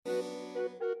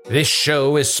This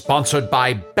show is sponsored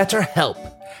by BetterHelp.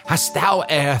 Hast thou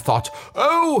e'er thought,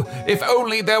 oh, if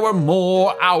only there were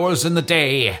more hours in the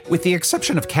day? With the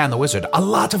exception of Can the Wizard, a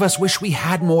lot of us wish we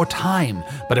had more time.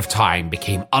 But if time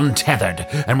became untethered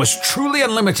and was truly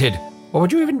unlimited, what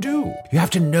would you even do? You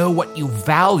have to know what you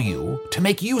value to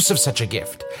make use of such a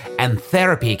gift. And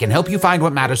therapy can help you find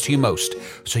what matters to you most,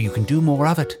 so you can do more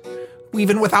of it,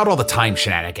 even without all the time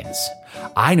shenanigans.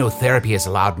 I know therapy has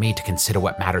allowed me to consider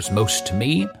what matters most to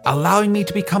me, allowing me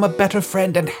to become a better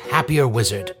friend and happier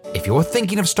wizard. If you're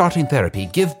thinking of starting therapy,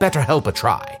 give BetterHelp a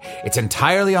try. It's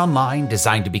entirely online,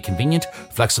 designed to be convenient,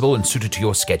 flexible, and suited to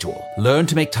your schedule. Learn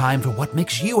to make time for what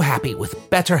makes you happy with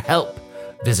BetterHelp.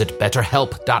 Visit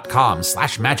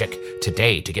betterhelp.com/magic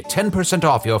today to get 10%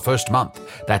 off your first month.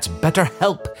 That's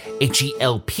BetterHelp,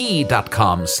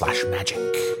 HELP.com/magic.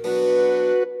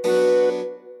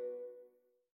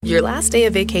 Your last day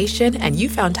of vacation and you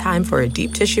found time for a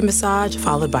deep tissue massage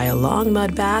followed by a long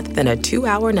mud bath, then a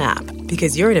 2-hour nap.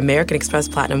 Because you're an American Express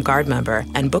Platinum Card member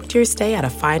and booked your stay at a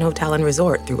fine hotel and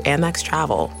resort through Amex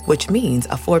Travel, which means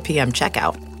a 4 p.m.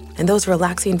 checkout. And those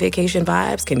relaxing vacation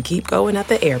vibes can keep going at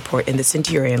the airport in the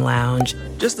Centurion Lounge.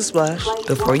 Just a splash.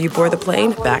 Before you board the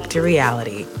plane, back to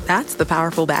reality. That's the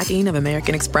powerful backing of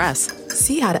American Express.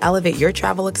 See how to elevate your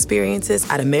travel experiences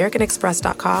at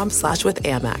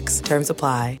americanexpress.com/withAmex. Terms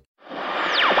apply.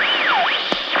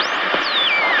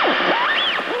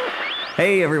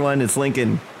 Hey everyone, it's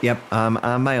Lincoln. Yep, I'm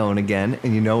on my own again.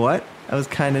 And you know what? I was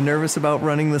kind of nervous about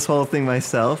running this whole thing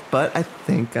myself, but I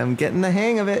think I'm getting the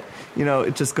hang of it. You know,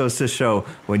 it just goes to show,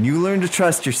 when you learn to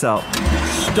trust yourself.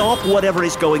 Stop whatever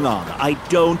is going on. I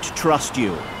don't trust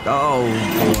you. Oh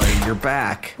boy, you're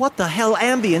back. What the hell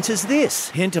ambience is this?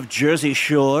 Hint of Jersey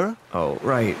Shore? Oh,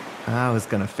 right. I was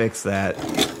gonna fix that.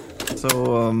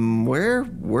 So, where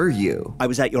were you? I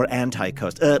was at your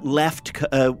west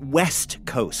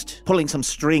coast, pulling some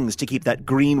strings to keep that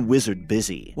green wizard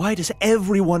busy. Why does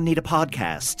everyone need a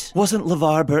podcast? Wasn't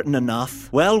LeVar Burton enough?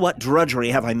 Well, what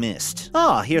drudgery have I missed?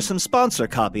 Here's some sponsor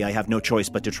copy I have no choice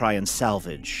but to try and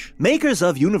salvage. Makers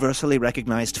of universally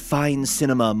recognized fine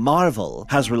cinema Marvel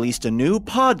has released a new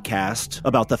podcast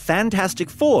about the Fantastic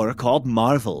Four called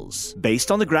Marvels,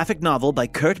 based on the graphic novel by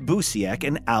Kurt Busiek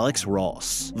and Alex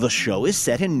Ross. The show is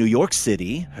set in New York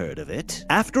City, heard of it,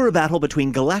 after a battle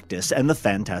between Galactus and the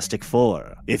Fantastic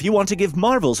Four. If you want to give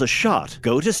Marvels a shot,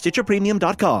 go to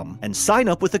StitcherPremium.com and sign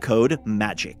up with the code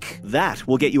MAGIC. That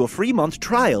will get you a free month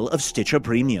trial of Stitcher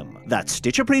Premium. That's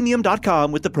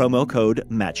StitcherPremium.com with the promo code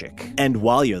MAGIC. And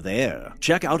while you're there,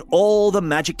 check out all the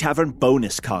Magic Tavern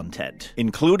bonus content,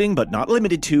 including but not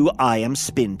limited to I Am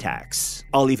Spintax.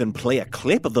 I'll even play a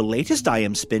clip of the latest I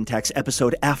Am Spintax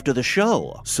episode after the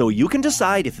show, so you can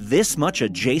decide if this much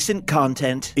adjacent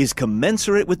content is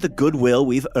commensurate with the goodwill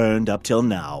we've earned up till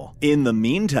now. In the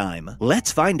meantime, let's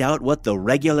find out what the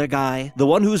regular guy, the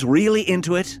one who's really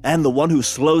into it, and the one who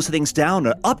slows things down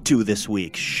are up to this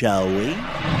week, shall we?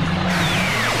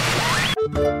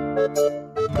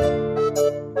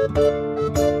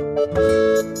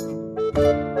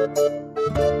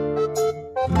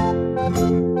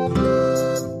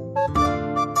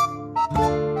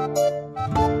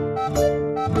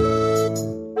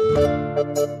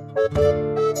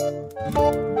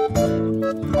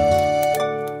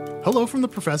 Hello from the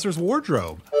Professor's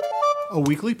Wardrobe, a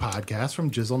weekly podcast from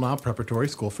Jizzle Knob Preparatory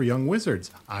School for Young Wizards.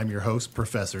 I'm your host,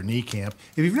 Professor Niekamp.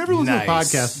 If you've never listened to the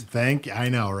podcast, I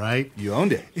know, right? You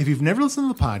owned it. If you've never listened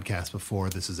to the podcast before,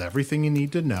 this is everything you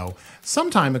need to know. Some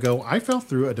time ago, I fell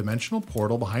through a dimensional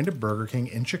portal behind a Burger King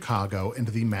in Chicago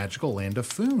into the magical land of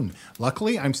Foon.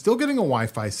 Luckily, I'm still getting a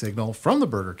Wi-Fi signal from the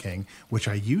Burger King, which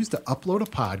I use to upload a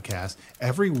podcast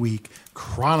every week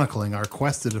chronicling our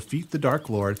quest to defeat the Dark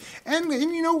Lord. And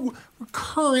you know, we're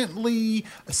currently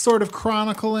sort of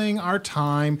chronicling our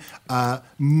time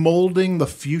molding the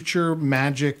future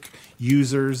magic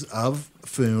users of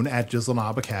Foon at Jizzle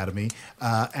Knob Academy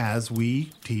as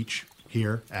we teach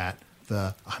here at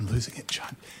the... I'm losing it,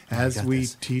 John. As we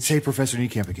teach... Say Professor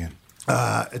Niekamp again.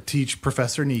 Teach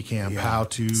Professor Niekamp how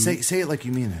to... Say it like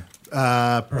you mean it.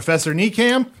 Professor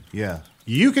Niekamp? Yeah.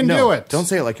 You can do it. Don't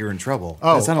say it like you're in trouble.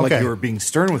 Oh, that sounded okay. like you were being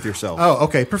stern with yourself. Oh,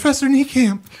 okay. Professor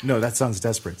Niekamp. No, that sounds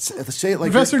desperate. Say it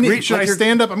like Professor Niekamp. Should I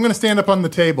stand up? I'm going to stand up on the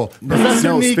table. Professor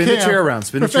Niekamp. Spin the chair around.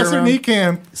 Professor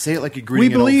Niekamp. Say it like you're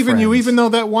greeting We believe an old in you, friend. even though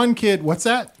that one kid... What's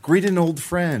that? Greet an old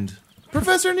friend.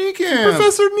 Professor Niekamp.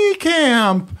 Professor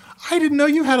Niekamp. I didn't know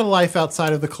you had a life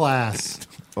outside of the class.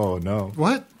 Oh, no.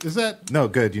 What? Is that... No,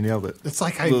 good. You nailed it. It's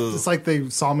like they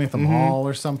saw me at the mall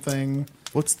or something.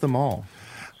 What's the mall?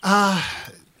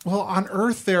 Well, on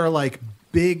Earth, there are like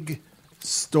big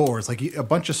stores, like a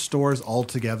bunch of stores all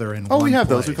together in Oh, one we have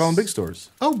those. place. We call them big stores.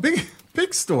 Oh,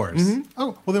 big stores. Mm-hmm.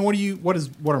 Oh, well then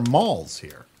what are malls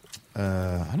here?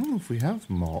 I don't know if we have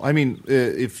mall. I mean,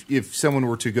 if someone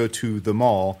were to go to the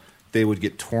mall, they would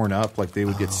get torn up, like they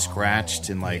would get scratched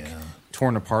and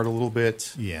torn apart a little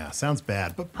bit. Yeah, sounds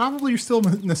bad, but probably you're still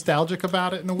nostalgic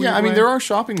about it in a weird way. Yeah, I mean, there are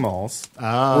shopping malls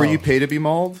where you pay to be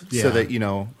mauled Yeah. so that,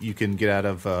 you can get out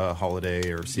of a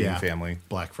holiday or seeing family.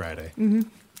 Black Friday. Mm-hmm.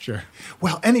 Sure.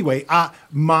 Well, anyway,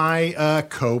 my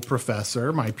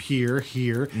co-professor, my peer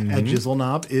here at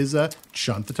Jizzleknob is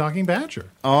Chunt the Talking Badger.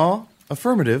 Aw,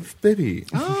 affirmative, baby.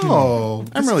 Oh.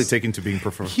 I'm really taken to being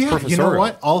professorial. Yeah, you know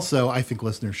what? Also, I think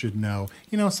listeners should know,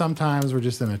 sometimes we're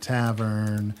just in a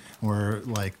tavern, we're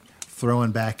like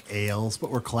throwing back ales, but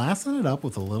we're classing it up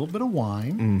with a little bit of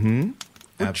wine. Mm-hmm.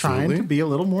 We're trying Absolutely. to be a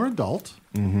little more adult.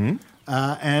 Mm-hmm.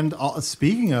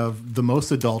 Speaking of the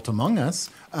most adult among us,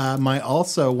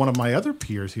 one of my other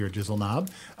peers here at Jizzleknob,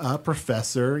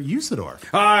 Professor Usador.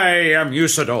 I am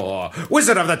Usador,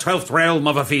 wizard of the 12th realm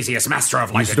of Ephesius, master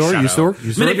of light and shadow,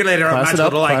 Usador. manipulator of Class it magical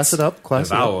up, delights, class it up, class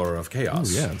it up. devourer of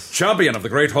chaos, Ooh, yes. champion of the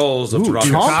great halls of Tarakas.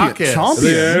 Dukakis.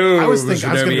 Champion. I was thinking-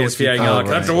 I was gonna go with Fiangel,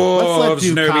 Dukakis. dwarves, Let's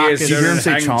let Dukakis- Did you hear him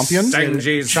say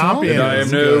champion? Champion And I am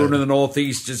is known good. in the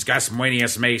northeast as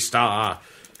Gasmanius Maystar.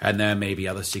 And there may be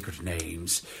other secret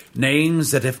names.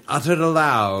 Names that, if uttered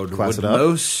aloud, Class would it up.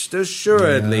 most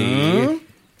assuredly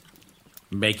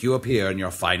make you appear in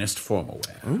your finest formal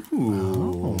wear.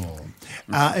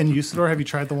 And Usador, have you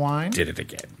tried the wine? Did it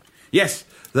again. Yes,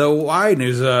 the wine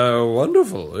is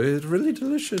wonderful. It's really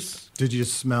delicious. Did you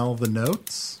smell the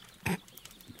notes?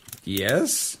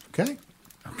 Yes. Okay.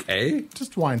 Okay.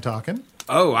 Just wine talking.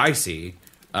 Oh, I see.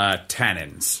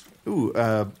 Tannins. Ooh,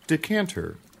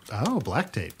 decanter. Oh,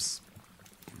 black tapes.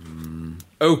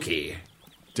 Oaky.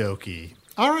 Dokie.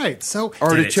 All right, so...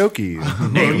 Artichoke.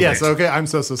 Oh, yes, okay, I'm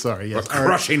so sorry. Yes, A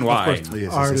crushing wine.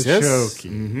 Yes.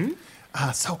 Artichoke.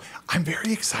 So I'm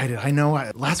very excited. I know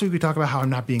last week we talked about how I'm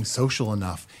not being social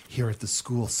enough here at the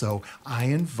school. So I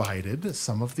invited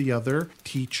some of the other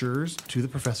teachers to the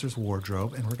professor's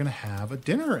wardrobe, and we're going to have a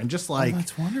dinner and just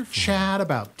that's wonderful. chat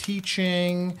about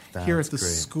teaching here at the That's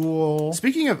great. school.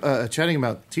 Speaking of chatting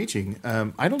about teaching,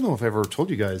 I don't know if I ever told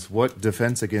you guys what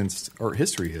Defense Against Art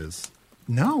History is.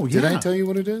 No, Did yeah. I tell you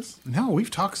what it is? No, we've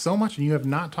talked so much, and you have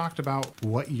not talked about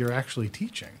what you're actually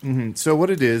teaching. So what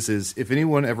it is if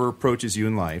anyone ever approaches you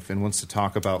in life and wants to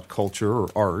talk about culture or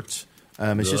art,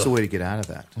 it's just a way to get out of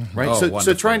that, right? Oh, so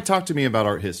wonderful. try and talk to me about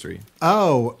art history.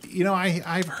 Oh,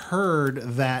 I've heard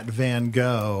that Van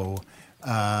Gogh.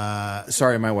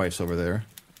 Sorry, my wife's over there.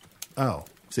 Oh,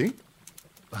 See?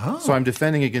 Oh. So I'm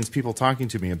defending against people talking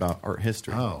to me about art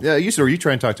history. Oh. Yeah, you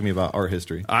try and talk to me about art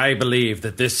history. I believe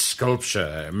that this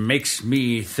sculpture makes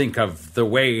me think of the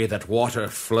way that water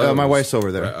flows. My wife's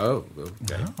over there.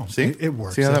 Okay. See? It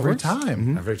works See how that every works?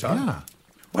 time. Every time. Yeah.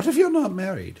 What if you're not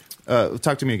married?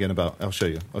 Talk to me again about. I'll show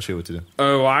you what to do.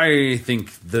 Oh, I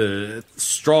think the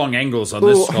strong angles on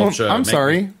this Ooh, sculpture. I'm make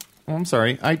sorry. I'm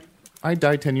sorry. I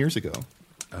died 10 years ago.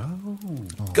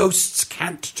 Ghosts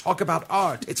can't talk about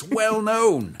art. It's well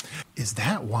known. Is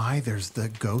that why there's the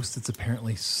ghost that's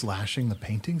apparently slashing the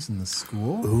paintings in the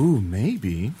school? Ooh,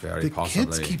 maybe. Very The possibly.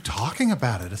 kids keep talking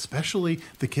about it, especially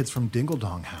the kids from Dingle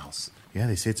Dong House. Yeah,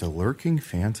 they say it's a lurking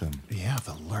phantom. Yeah,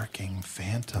 the lurking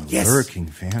phantom. Yes. Lurking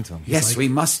phantom. Yes, we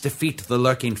must defeat the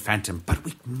lurking phantom, but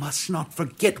we must not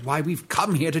forget why we've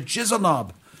come here to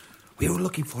Jizzleknob. We were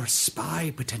looking for a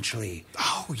spy, potentially.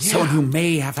 Oh, yeah. Someone who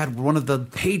may have had one of the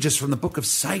pages from the Book of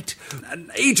Sight,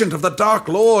 an agent of the Dark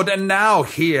Lord, and now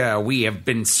here we have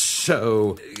been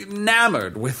so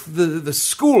enamored with the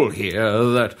school here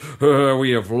that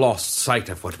we have lost sight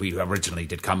of what we originally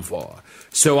did come for.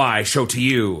 So I show to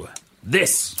you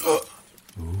this. Oh,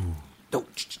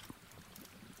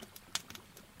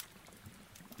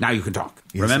 now you can talk.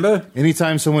 Yes. Remember?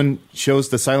 Anytime someone shows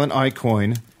the silent eye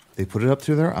coin, they put it up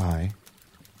to their eye,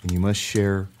 and you must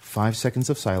share 5 seconds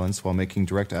of silence while making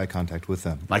direct eye contact with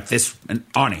them. Like this and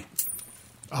Arnie.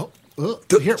 Oh,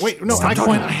 here, wait, no, Stop I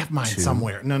talking. have mine 2,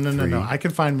 somewhere. No, I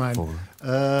can find mine. 4.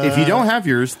 If you don't have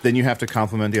yours, then you have to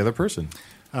compliment the other person.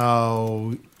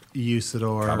 Oh,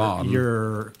 Usador, Come on.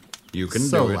 You can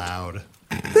so do it. loud.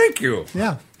 Thank you.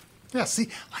 Yeah. Yeah, see,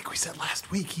 like we said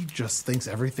last week, he just thinks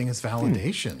everything is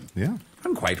validation. Yeah.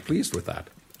 I'm quite pleased with that.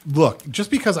 Look,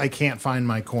 just because I can't find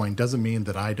my coin doesn't mean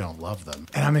that I don't love them.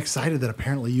 And I'm excited that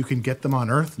apparently you can get them on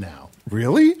Earth now.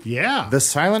 Really? Yeah. The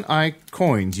silent eye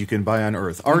coins you can buy on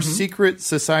Earth. Our secret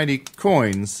society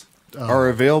coins are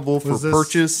available for Was this-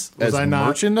 purchase was as I not-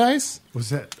 merchandise. Was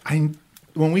that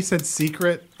when we said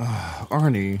secret?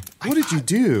 Arnie, what did you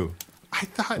do? I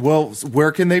thought... Well,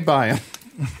 where can they buy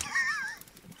them?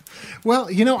 Well,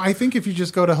 I think if you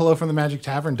just go to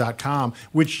hellofromthemagictavern.com,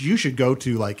 which you should go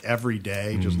to like every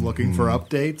day, just looking for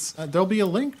updates, there'll be a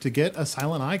link to get a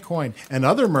Silent Eye coin and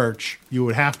other merch you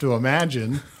would have to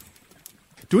imagine.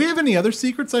 Do we have any other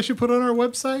secrets I should put on our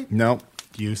website? No.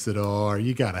 Usador,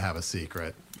 you got to have a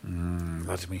secret.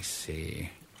 Let me see.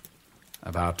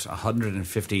 About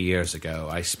 150 years ago,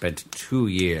 I spent 2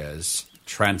 years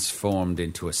transformed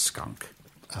into a skunk.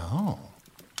 Oh,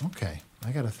 okay.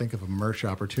 I got to think of a merch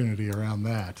opportunity around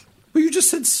that. Well, you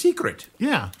just said secret.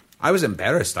 Yeah. I was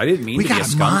embarrassed. I didn't mean We to be a got to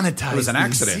skunk. monetize It was an these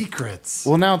accident. secrets.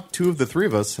 Well, now 2 of the 3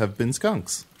 of us have been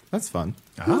skunks. That's fun.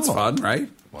 That's fun, right?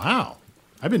 Wow.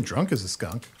 I've been drunk as a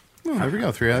skunk. Oh, there we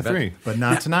go. 3 out of 3. But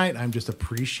not tonight. I'm just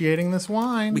appreciating this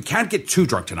wine. We can't get too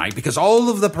drunk tonight because all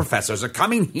of the professors are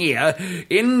coming here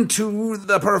into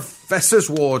the professor's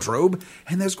wardrobe,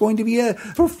 and there's going to be a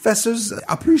professor's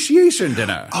appreciation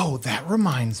dinner. Oh, that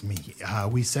reminds me.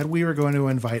 We said we were going to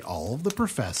invite all of the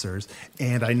professors,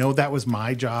 and I know that was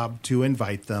my job to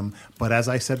invite them. But as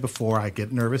I said before, I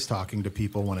get nervous talking to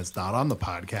people when it's not on the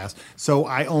podcast. So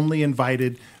I only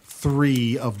invited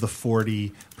 3 of the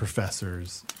 40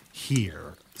 professors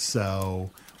here.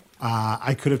 So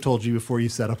I could have told you before you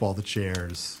set up all the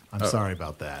chairs. I'm sorry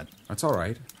about that. That's all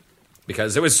right.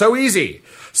 Because it was so easy.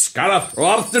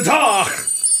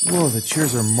 Skalathrofthatach! Whoa, the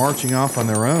chairs are marching off on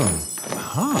their own.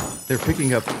 Huh. They're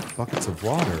picking up buckets of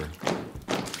water.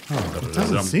 It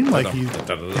doesn't seem like he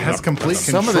has complete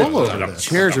Some of control the over this.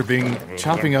 chairs are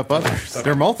chopping up others.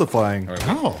 They're multiplying.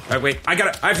 Oh. Wait, I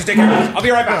have to take care of this. I'll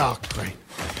be right back. Oh, great.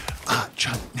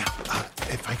 John, now,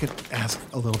 if I could ask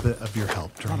a little bit of your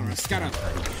help during this time.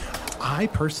 I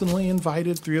personally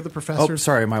invited 3 of the Oh, professors.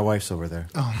 sorry, my wife's over there.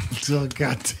 Oh,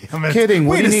 God damn it. Kidding.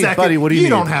 What Wait do you a need, second. buddy? What do you need?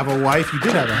 don't have a wife. You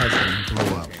did have a husband who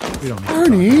blew up. We don't need to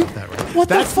Arnie, talk about that, right? what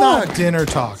the That's fuck? not dinner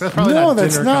talk. That's probably No, not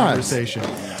that's dinner not. conversation.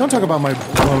 Don't talk about my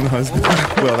blown husband.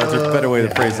 Well, that's a better way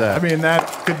to phrase that. I mean, that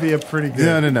could be a pretty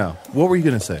good... No. What were you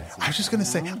going to say? I was just going to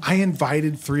say, I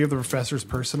invited 3 of the professors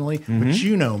personally, but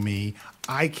you know me.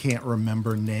 I can't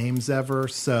remember names ever,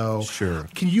 so Sure.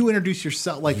 Can you introduce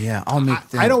yourself? Like, Yeah, I'll make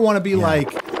them. I don't want to be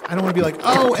like,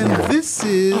 oh, and this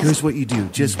is. Here's what you do.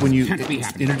 Just when you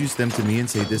introduce them to me and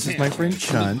say, this is my friend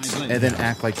Chunt, and then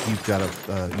act like you've got a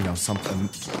something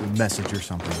message or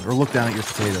something. Or look down at your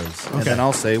potatoes. And then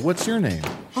I'll say, what's your name?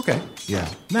 Okay. Yeah.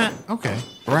 Matt, okay.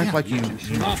 Or act like you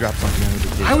dropped something under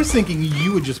the table. I was thinking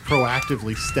you would just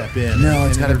proactively step in. No,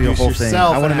 it's and gotta be a introduce whole thing.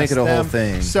 yourself I wanna and make it ask a whole them.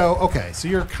 thing. So, okay. So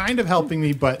you're kind of helping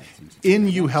me, but in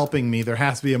you helping me, there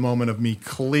has to be a moment of me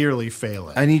clearly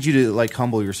failing. I need you to like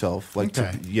humble yourself. Like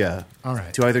Okay. All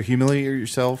right. To either humiliate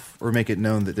yourself or make it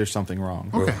known that there's something wrong.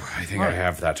 Okay. I think I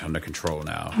have that under control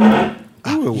now.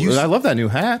 Ooh, I love that new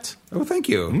hat. Oh, thank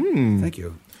you. Thank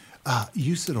you.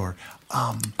 Usador,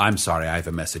 I'm sorry, I have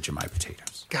a message in my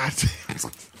potatoes. God damn.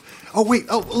 Oh, wait.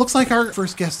 Oh, it looks like our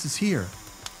first guest is here.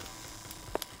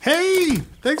 Hey,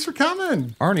 thanks for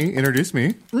coming. Arnie, introduce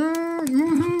me.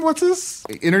 What's this?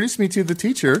 Introduce me to the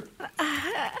teacher.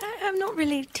 I'm not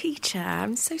really a teacher.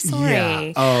 I'm so sorry.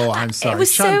 Yeah. Oh, I'm sorry. It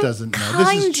was Chunt so doesn't know. kind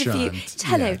This is of you. Chunt.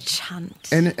 Hello, Yeah. Chunt.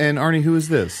 And Arnie, who is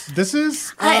this? This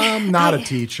is not a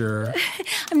teacher.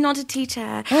 I'm not a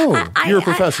teacher. Oh, you're a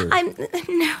professor. No,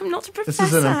 I'm not a professor.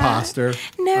 This is an imposter.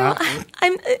 No,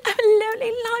 I'm a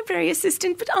lowly library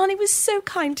assistant, but Arnie was so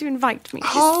kind to invite me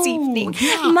this evening.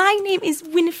 yeah. My name is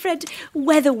Winifred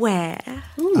Weatherware.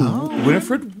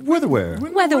 Winifred Weatherware.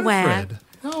 Weatherware. Winifred.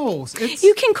 No, it's...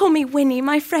 You can call me Winnie.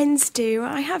 My friends do.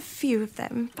 I have few of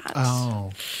them, but... Oh.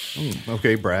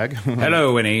 Okay, brag.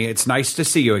 Hello, Winnie. It's nice to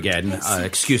see you again.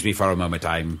 Excuse me for a moment.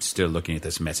 I'm still looking at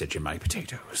this message in my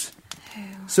potatoes.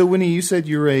 So, Winnie, you said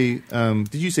you're a,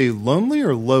 did you say lonely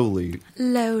or lowly?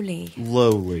 Lowly.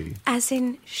 Lowly. As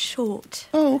in short.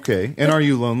 Oh, okay. And are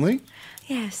you lonely?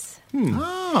 Yes.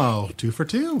 Oh, 2 for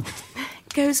 2.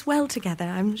 Goes well together,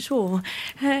 I'm sure.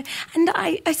 And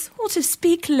I sort of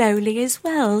speak lowly as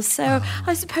well, so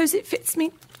I suppose it fits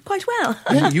me quite well.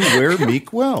 Yeah, you wear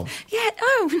meek well. Yeah,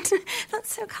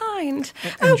 that's so kind.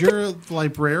 And you're a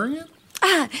librarian?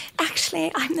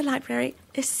 Actually, I'm the library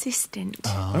assistant.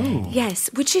 Oh. Yes,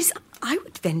 which is, I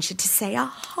would venture to say, a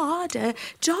harder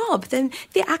job than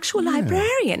the actual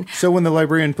librarian. So when the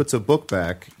librarian puts a book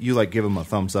back, you like give him a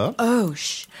thumbs up? Oh,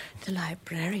 shh. The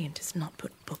librarian does not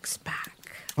put books back.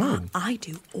 I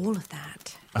do all of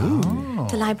that. Oh.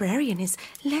 The librarian is,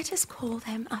 let us call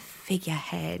them a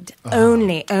figurehead.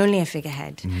 Only a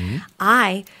figurehead. Mm-hmm.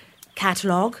 I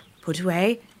catalogue, put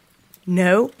away,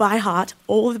 know by heart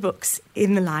all the books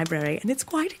in the library, and it's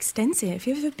quite extensive. Have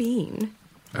you ever been?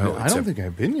 I don't think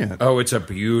I've been yet. Oh, it's a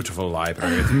beautiful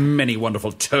library with many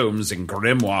wonderful tomes and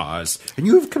grimoires. And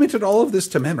you have committed all of this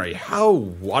to memory. How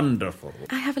wonderful.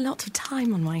 I have a lot of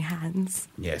time on my hands.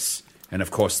 Yes, and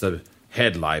of course the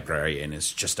head librarian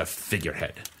is just a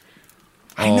figurehead.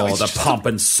 I know, Oh, it's the just pomp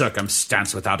and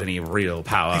circumstance without any real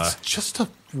power. It's just a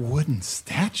wooden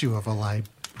statue of a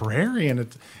librarian.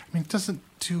 It doesn't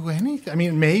do anything. I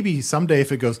mean, maybe someday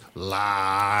if it goes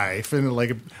life and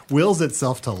it wills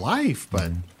itself to life,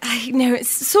 but I know, it's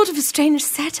sort of a strange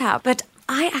setup, but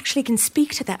I actually can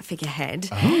speak to that figurehead.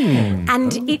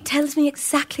 And it tells me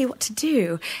exactly what to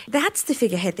do. That's the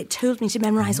figurehead that told me to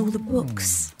memorize all the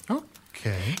books.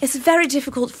 okay. It's very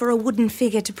difficult for a wooden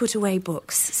figure to put away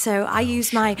books, so I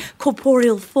use my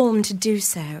corporeal form to do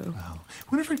so. Well,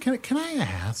 Winifred, can I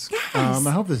ask? Yes.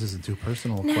 I hope this isn't too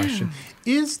personal a question.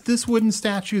 Is this wooden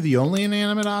statue the only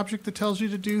inanimate object that tells you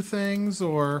to do things,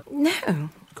 or? No.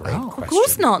 Great question. Of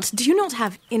course not. Do you not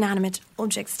have inanimate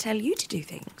objects tell you to do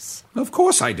things? Of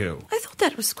course I do. I thought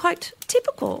that was quite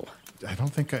typical. I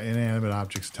don't think inanimate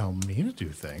objects tell me to do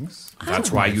things.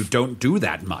 That's why you don't do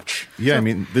that much. Yeah, I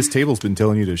mean, this table's been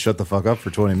telling you to shut the fuck up for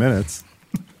 20 minutes.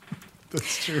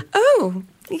 That's true. Oh,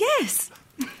 yes.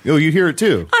 Oh, you hear it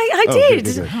too? I Oh, did.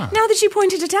 good, good, good. Now that you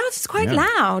pointed it out, it's quite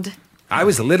loud. I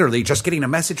was literally just getting a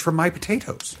message from my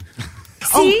potatoes.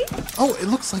 See? Oh, it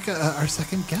looks like our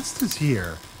second guest is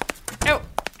here. Oh,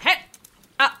 hey,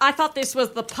 I thought this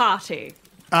was the party.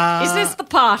 Is this the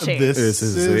party? This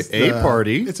is a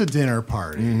party. It's a dinner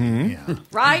party. Yeah.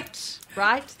 Right.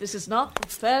 This is not the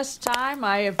first time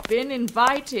I have been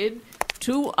invited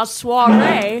to a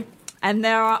soiree, and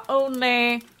there are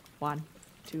only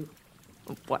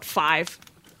 5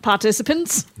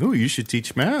 participants? Oh, you should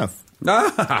teach math.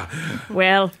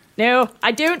 Well, no,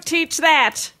 I don't teach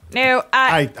that. No,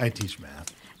 I teach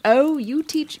math. Oh, you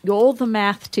teach. You're the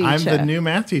math teacher. I'm the new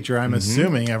math teacher. I'm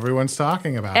assuming everyone's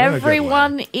talking about it.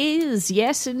 Everyone is,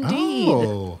 yes, indeed.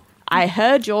 Oh. I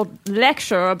heard your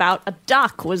lecture about a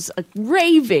duck was a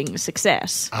raving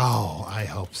success. Oh, I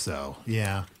hope so.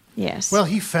 Yeah. Yes. Well,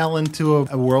 he fell into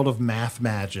a world of math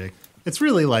magic. It's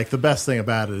really the best thing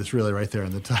about it is really right there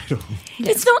in the title.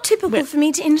 It's not typical for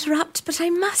me to interrupt, but I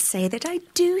must say that I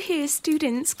do hear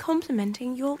students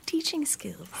complimenting your teaching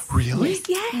skills. Really?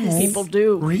 Yes. people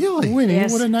do. Really? Winnie,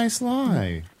 Yes. what a nice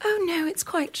lie. Oh, no, it's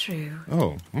quite true.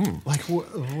 Oh, Like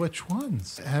which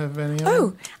ones? Have any?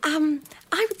 Oh,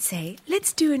 I would say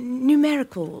let's do a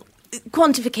numerical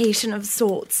quantification of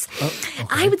sorts. Okay.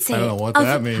 I would say I don't know what of,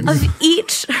 that means. Of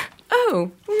each...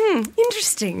 Oh,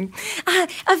 interesting.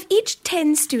 Of each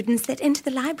 10 students that enter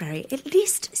the library, at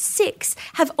least 6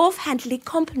 have offhandedly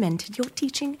complimented your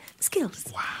teaching skills.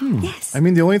 Wow. Yes. I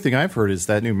mean, the only thing I've heard is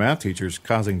that new math teacher's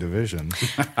causing division.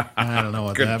 I don't know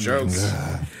what Good that jokes.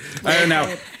 means.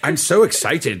 Now, I'm so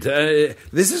excited.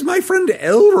 This is my friend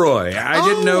Elroy. I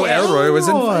didn't know Elroy was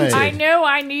invited. I know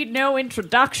I need no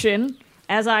introduction,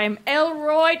 as I am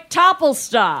Elroy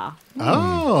Topplestar.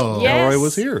 Oh. Yes. Elroy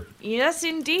was here. Yes,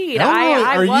 indeed. Elroy,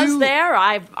 I are was you- there.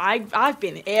 I've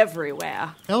been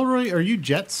everywhere. Elroy, are you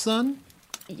Jet's son?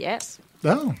 Yes.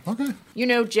 Oh, okay. You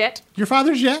know Jet? Your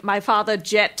father's Jet? My father,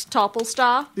 Jet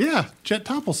Topplestar. Yeah, Jet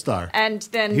Topplestar. And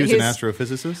then He was his... an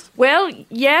astrophysicist? Well,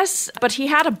 yes, but he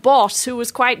had a boss who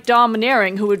was quite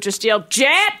domineering, who would just yell,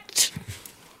 Jet!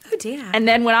 Oh, dear. And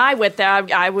then when I went there,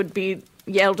 I would be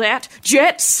yelled at,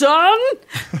 Jet, son!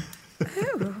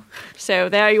 So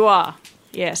there you are.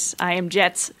 Yes, I am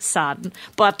Jet's son.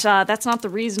 But that's not the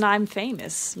reason I'm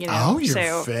famous, you know. Oh, you're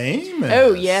so, famous.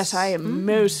 Oh, yes, I am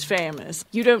most famous.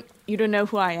 You don't know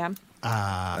who I am?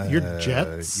 You're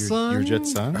Jet's son? Your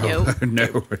Jet's son? No.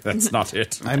 No, that's not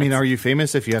it. I mean, are you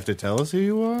famous if you have to tell us who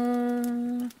you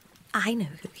are? I know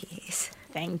who he is.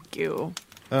 Thank you.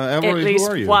 Elroy, At least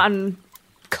who are you? one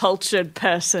cultured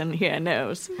person here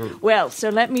knows. Well, so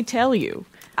let me tell you.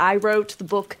 I wrote the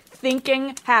book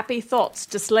Thinking Happy Thoughts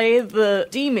to Slay the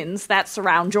Demons That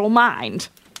Surround Your Mind.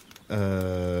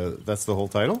 That's the whole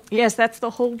title? Yes, that's the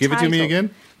whole Give it to me title. again.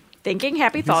 Thinking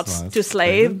Happy Thoughts Thoughts to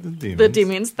Slay the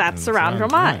demons that surround your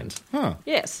mind. Huh.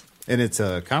 Yes. And it's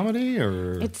a comedy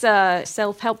or? It's a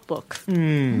self-help book.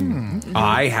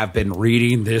 I have been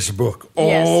reading this book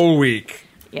all week.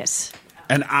 Yes.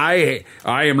 And I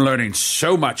am learning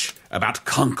so much about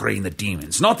conquering the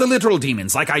demons. Not the literal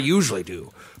demons like I usually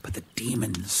do, but the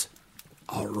demons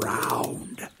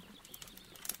around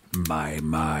my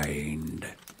mind.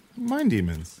 Mind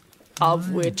demons.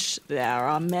 Of which there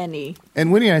are many.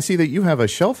 And Winnie, I see that you have a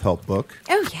shelf help book.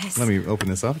 Oh, yes. Let me open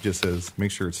this up. It just says,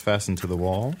 make sure it's fastened to the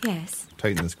wall. Yes.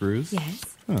 Tighten the screws. Yes.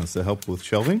 Oh, it's to help with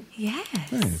shelving.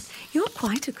 Yes. Nice. You're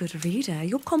quite a good reader.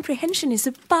 Your comprehension is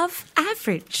above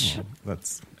average.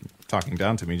 That's talking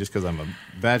down to me. Just because I'm a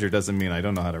badger doesn't mean I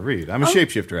don't know how to read. I'm a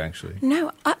shapeshifter, actually.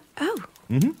 No,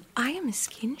 I am a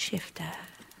skin shifter.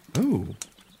 Oh,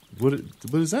 what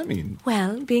does that mean?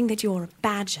 Well, being that you're a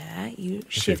badger, you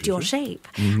shift your shape.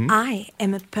 Mm-hmm. I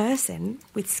am a person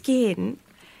with skin,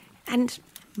 and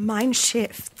mine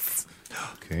shifts.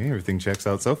 Okay, everything checks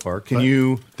out so far.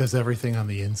 Does everything on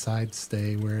the inside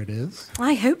stay where it is?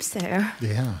 I hope so.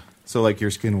 Yeah. So, like,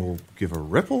 your skin will give a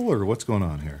ripple, or what's going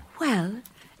on here? Well,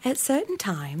 at certain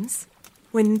times,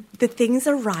 when the things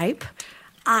are ripe,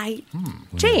 I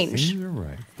change. Things are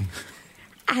right.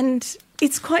 And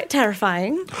it's quite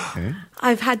terrifying. Okay.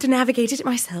 I've had to navigate it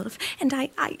myself, and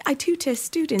I tutor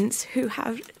students who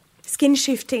have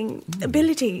skin-shifting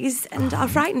abilities and are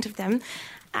frightened of them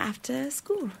after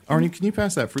school. Arnie, can you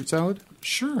pass that fruit salad?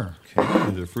 Sure.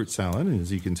 Okay, there's a fruit salad, and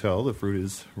as you can tell, the fruit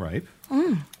is ripe.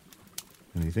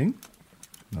 Anything?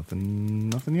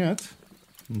 Nothing yet.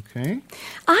 Okay.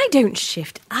 I don't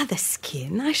shift other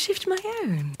skin. I shift my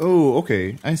own. Oh,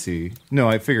 okay. I see. No,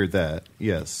 I figured that.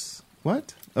 Yes.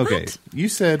 What? Okay. What? You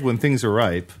said when things are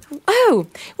ripe. Oh,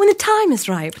 when the time is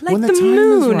ripe, like When the the time is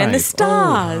moon and the ripe.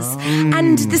 stars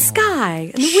and the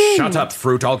sky and the wind. Shut up,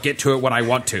 fruit. I'll get to it when I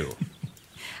want to.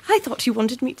 I thought you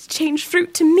wanted me to change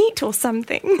fruit to meat or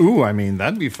something. Ooh, I mean,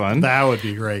 that'd be fun. That would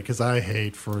be great, because I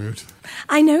hate fruit.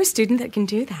 I know a student that can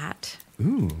do that.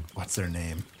 Ooh. What's their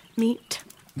name? Meat.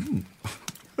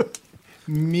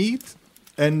 Meat.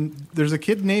 And there's a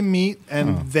kid named Meat,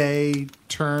 and they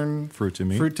turn Fruit to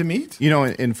meat. Fruit to meat? You know,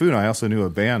 in food, I also knew a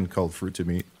band called Fruit to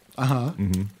Meat. Uh-huh.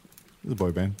 It was a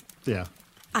boy band. Yeah.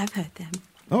 I've heard them.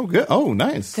 Oh, good. Oh,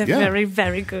 nice. They're yeah. very,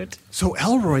 very good. So,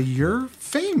 Elroy, you're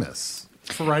famous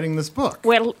for writing this book.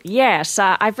 Well, yes,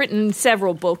 I've written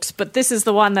several books, but this is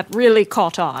the one that really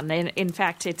caught on. In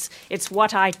fact, it's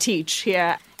what I teach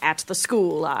here at the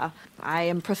school. I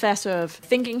am professor of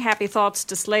Thinking Happy Thoughts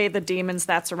to Slay the Demons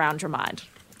That Surround Your Mind.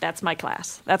 That's my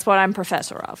class. That's what I'm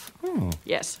professor of. Oh.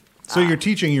 Yes. So you're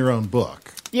teaching your own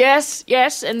book. Yes,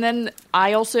 and then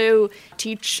I also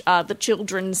teach the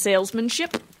children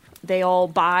salesmanship. They all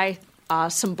buy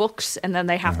some books, and then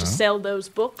they have to sell those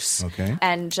books. Okay.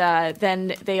 And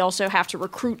then they also have to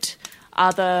recruit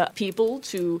other people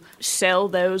to sell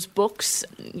those books.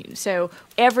 So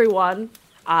everyone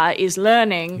is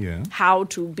learning how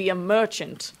to be a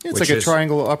merchant. It's Which like a is-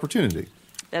 triangle opportunity.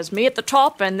 There's me at the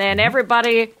top, and then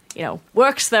everybody,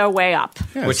 works their way up.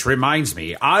 Yes. Which reminds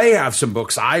me, I have some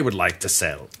books I would like to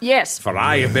sell. Yes. For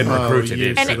I have been recruited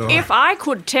yes. into And if I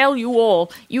could tell you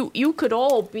all, you could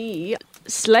all be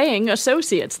slaying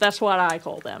associates. That's what I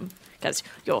call them. Because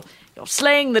you're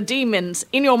slaying the demons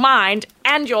in your mind,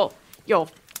 and you're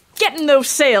getting those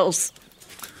sales.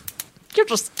 You're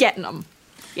just getting them.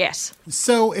 Yes.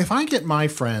 So if I get my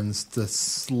friends to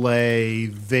slay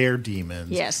their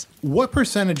demons, Yes. what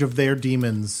percentage of their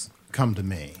demons come to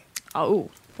me? Oh,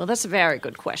 well, that's a very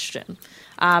good question.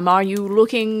 Are you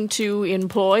looking to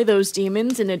employ those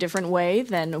demons in a different way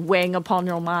than weighing upon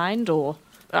your mind, or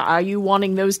are you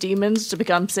wanting those demons to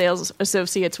become sales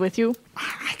associates with you?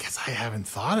 I guess I haven't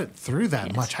thought it through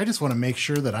that much. I just want to make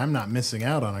sure that I'm not missing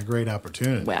out on a great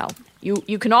opportunity. Well,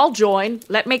 you can all join.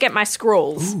 Let me get my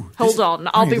scrolls. Hold on,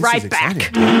 I'll be this right is back.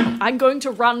 exciting. I'm going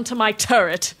to run to my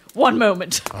turret. One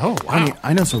moment. Oh, wow.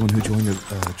 I know someone who joined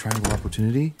the Triangle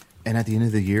Opportunity, and at the end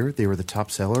of the year, they were the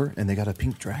top seller, and they got a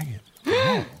pink dragon.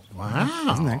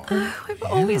 Wow. Isn't that cool? I've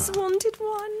always wanted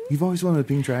one. You've always wanted a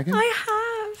pink dragon? I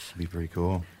have. That'd be pretty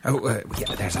cool. Oh,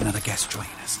 yeah, there's another guest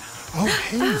joining us now.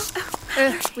 Oh,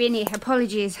 hey. Winnie,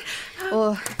 apologies.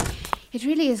 Oh, it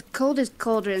really is cold as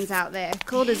cauldrons out there.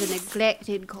 Cold as a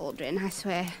neglected cauldron, I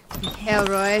swear.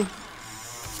 Elroy,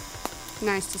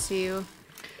 nice to see you.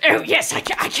 Oh, yes, I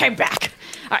came back.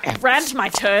 I ran to my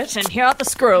turret, and here are the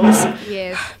scrolls.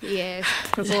 Yes,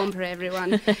 perform for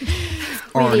everyone.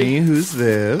 Arnie, who's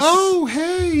this? Oh,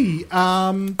 hey.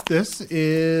 This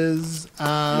is,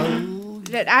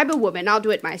 Look, I'm a woman, I'll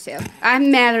do it myself. I'm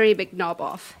Mallory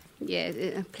McNoboff. Yes,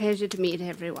 a pleasure to meet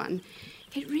everyone.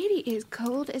 It really is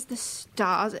cold as the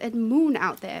stars and moon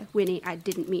out there. Winnie, I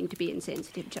didn't mean to be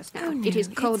insensitive just now. Oh, no, it is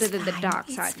colder it's than the fine, dark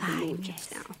it's side of the fine, moon yes.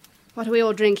 just now. What are we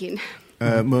all drinking?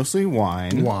 Mostly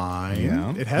wine. wine.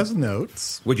 Yeah. It has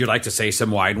notes. Would you like to say some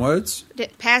wine words?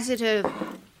 Pass it to...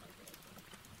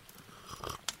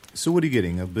 So what are you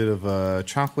getting? A bit of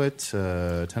chocolate,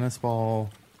 tennis ball?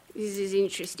 This is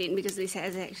interesting because this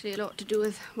has actually a lot to do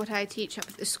with what I teach up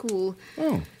at the school.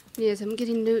 Oh. Yes, I'm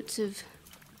getting notes of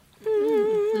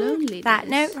loneliness. That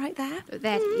note right there.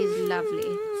 That is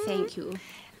lovely. Thank you.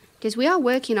 Because we are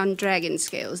working on dragon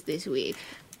scales this week.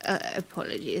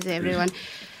 Apologies, everyone.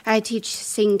 I teach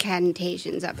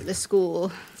synchantations up at the school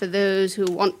for those who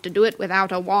want to do it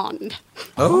without a wand.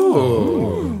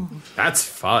 Oh, that's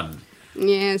fun.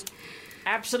 Yes.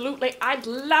 Absolutely. I'd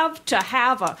love to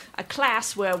have a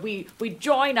class where we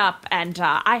join up and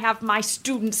I have my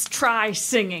students try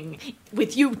singing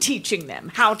with you teaching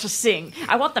them how to sing.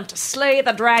 I want them to slay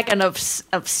the dragon of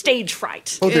stage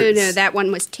fright. Oh, no, that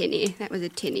one was tinny. That was a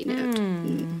tinny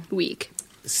note. Weak.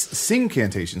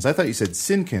 Sing-cantations. I thought you said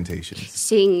syncantations.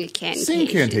 Sing-cantations.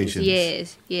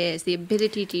 Sing-cantations. Yes. The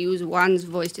ability to use one's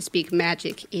voice to speak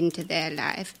magic into their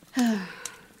life.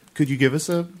 Could you give us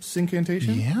a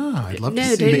syncantation? Yeah, I'd love to No,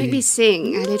 see. don't make me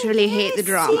sing. I literally hate the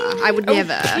drama. I would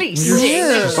never. Please You're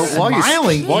sing. But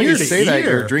smiling while you ear to say that, ear.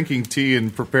 you're drinking tea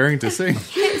and preparing to sing.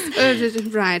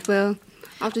 Right, well,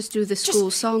 I'll just do the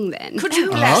school song then. Could you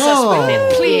bless us with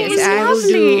it, please? Yes, I will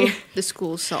Lovely. do the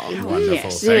school song. Wonderful,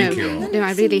 Yes. thank no, you. No,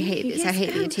 I really hate this. I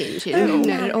hate the attention.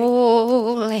 No,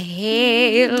 all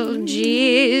hail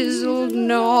Jizzle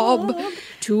Knob,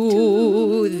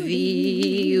 to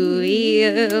thee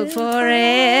we'll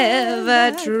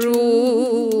forever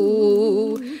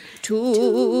true.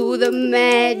 To the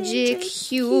magic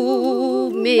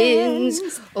humans,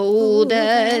 older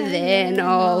than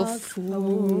all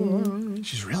fools.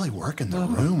 She's really working the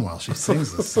room while she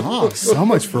sings the song. So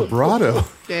much vibrato.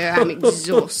 I'm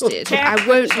exhausted. I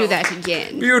won't do that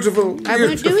again. Beautiful. I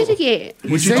won't do it again.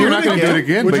 You say you're not going to do it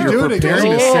again, Would but you you're do it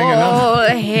preparing again? to sing another.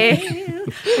 Oh,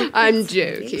 hail. I'm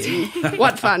joking.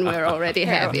 What fun we're already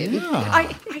having.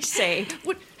 I say,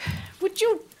 would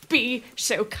you be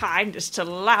so kind as to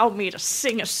allow me to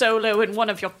sing a solo in one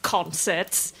of your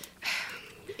concerts?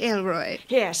 Elroy.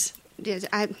 Yes. Yes,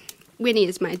 Winnie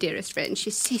is my dearest friend.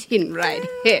 She's sitting right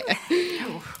here.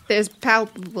 There's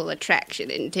palpable attraction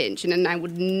and tension, and I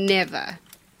would never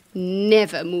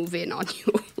move in on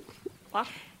you. What?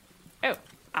 Oh,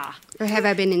 Or have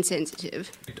I been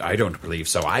insensitive? I don't believe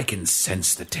so. I can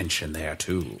sense the tension there,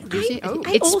 too. I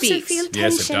It also speaks. feel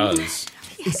Yes, it tension. does.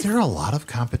 Is there a lot of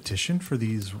competition for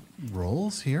these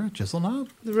roles here at Jizzle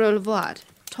The role of what?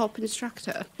 Top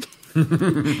instructor.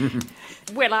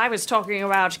 well, I was talking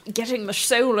about getting the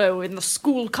solo in the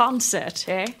school concert,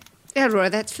 eh? Elroy,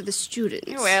 that's for the students.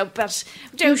 Well, but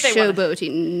You don't they want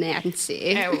showboating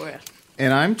Nancy. Oh, well.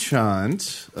 And I'm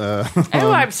Chunt. Oh,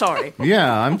 I'm sorry.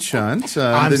 Yeah, I'm Chunt.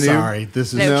 I'm the new- sorry.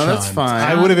 This is No, that's Chunt. fine.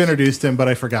 I would have introduced him, but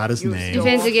I forgot his name.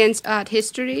 Defense against art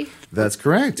history? That's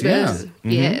correct, yeah.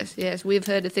 Yes. We've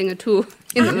heard a thing or two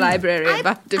in the library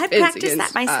about I defense practiced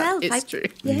against that myself. art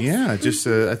history. Yeah, just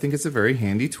I think it's a very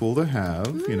handy tool to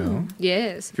have, you know.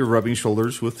 Yes. If you're rubbing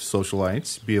shoulders with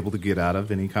socialites, be able to get out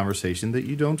of any conversation that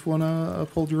you don't want to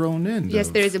uphold your own end Yes,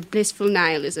 of. there is a blissful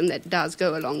nihilism that does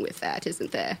go along with that,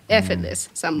 isn't there? Effortless,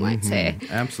 some might say.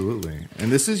 Absolutely.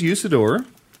 And this is Usador.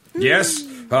 Yes,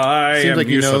 I Seems am like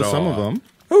you know Usador. some of them.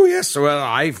 Oh, yes. Well,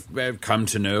 I've come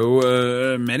to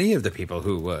know many of the people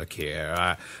who work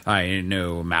here. I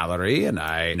know Mallory, and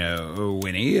I know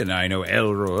Winnie, and I know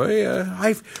Elroy.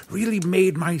 I've really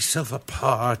made myself a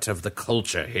part of the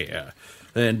culture here.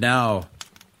 And now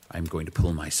I'm going to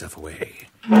pull myself away.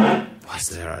 As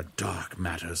there are dark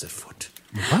matters afoot.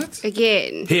 What?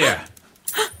 Again. Here.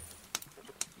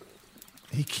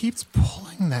 He keeps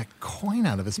pulling that coin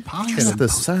out of his pocket It's and the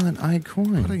silent-eyed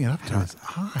coin. putting it up to his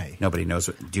eye. Nobody knows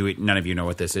what... None of you know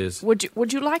what this is?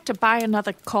 Would you like to buy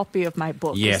another copy of my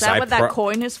book? Yes, Is that I what that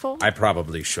coin is for? I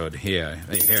probably should.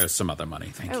 Here's some other money.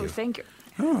 Thank you. Thank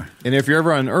you. And if you're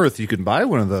ever on Earth, you can buy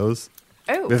one of those.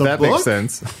 Oh, If The that makes book?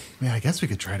 sense. Man, I guess we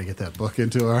could try to get that book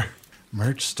into our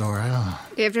merch store. Oh.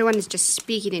 Everyone is just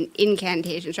speaking in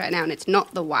incantations right now, and it's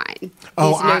not the wine.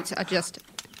 Oh, These notes are just...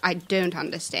 I don't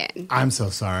understand. I'm so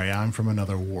sorry. I'm from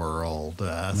another world.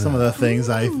 Some of the things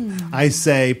I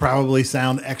say probably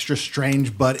sound extra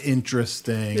strange but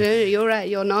interesting. No, you're right.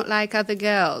 You're not like other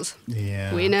girls.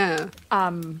 Yeah. We know.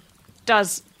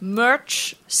 does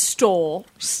merch store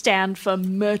stand for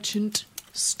merchant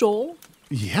store?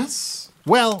 Yes.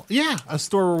 Well, yeah, a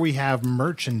store where we have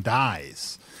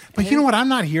merchandise. But you know what? I'm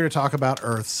not here to talk about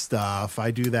Earth stuff.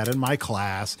 I do that in my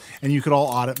class, and you could all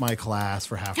audit my class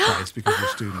for half price because you're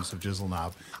students of Jizzle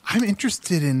Knob. I'm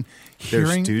interested in They're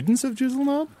hearing. students of Jizzle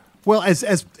Knob? Well, as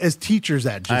teachers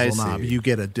at I Jizzle Knob, see. you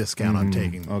get a discount on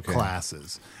taking okay.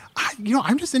 classes.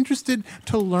 I'm just interested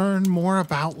to learn more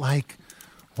about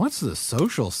what's the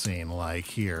social scene like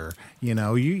here. You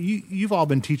know, you've all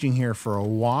been teaching here for a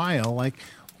while. Like,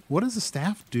 what does the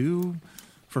staff do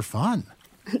for fun?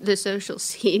 The social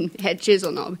scene at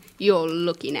Chiselknob, you're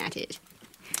looking at it.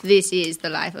 This is the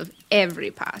life of every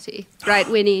party. Right,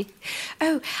 Winnie?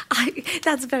 Oh,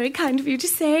 that's very kind of you to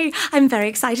say. I'm very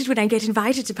excited when I get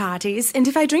invited to parties, and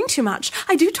if I drink too much,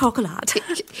 I do talk a lot.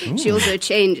 She also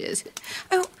changes.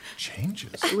 Oh,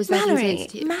 Changes. Was that Mallory,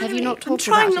 insensitive? Have you not I'm talked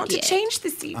trying about not it to yet? change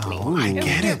this evening. Oh, I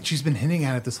get it. She's been hinting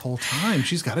at it this whole time.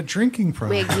 She's got a drinking We're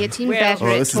problem. getting Well- better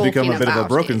Well, at this has talking become a bit of a about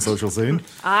broken it. social scene.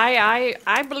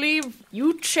 I believe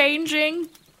you changing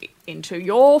into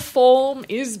your form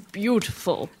is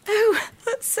beautiful. Oh,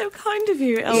 that's so kind of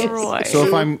you, Elroy. So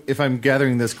if I'm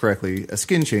gathering this correctly, a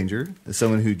skin changer is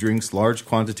someone who drinks large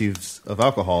quantities of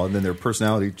alcohol and then their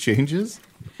personality changes.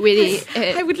 Winnie,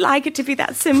 I would like it to be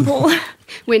that simple.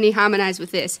 Winnie, harmonise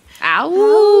with this.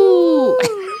 Ow!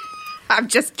 I'm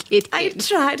just kidding. I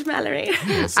tried, Mallory.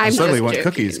 I I'm suddenly just want joking.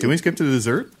 cookies. Can we skip to the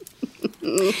dessert?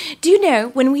 Do you know,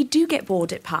 when we do get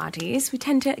bored at parties, we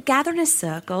tend to gather in a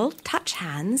circle, touch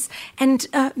hands, and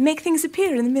make things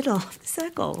appear in the middle of the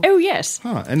circle. Oh, yes.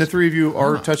 Huh. And the three of you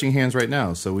are touching hands right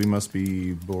now, so we must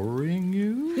be boring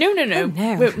you? No. no.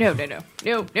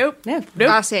 No.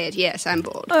 I said, yes, I'm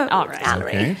bored. All right. Mallory.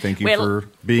 Okay, thank you Well- for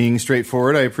being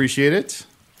straightforward. I appreciate it.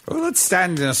 Well, let's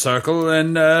stand in a circle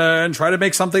and try to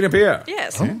make something appear.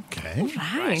 Yes. Okay.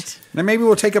 Right. Then maybe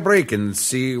we'll take a break and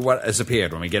see what has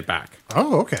appeared when we get back.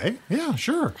 Oh, okay. Yeah,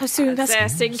 sure. Oh, so that's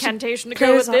There's incantation to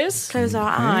go with this. Close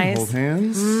our Okay, hold eyes.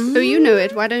 hands. Oh, you know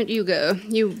it. Why don't you go?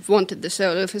 You've wanted the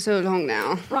solo for so long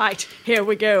now. Right, here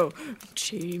we go.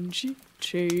 Changey,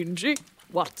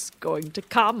 what's going to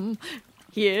come?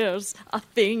 Here's a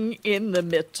thing in the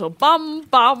middle. Bum,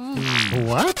 bum.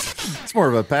 What? It's more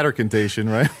of a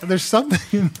pattercantation, right? There's something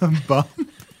in the bum.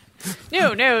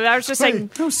 No, I was just saying.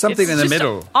 no, something it's in the just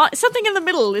middle. Something in the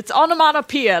middle. It's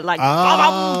onomatopoeia, like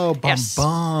Oh, bum. Yes.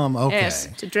 bum. Okay. Yes.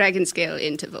 It's a dragon scale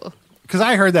interval. Because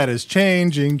I heard that as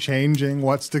changing,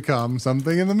 what's to come,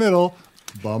 something in the middle.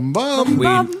 Bum, bum. We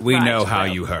Right, know how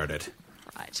well. you heard it.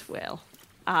 Right, well.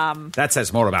 That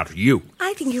says more about you.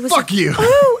 I think it was... Fuck you.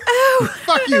 Oh!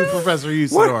 Fuck you, Professor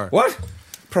Usador. What?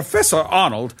 Professor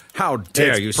Arnold, how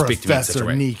dare It's you speak to me in such a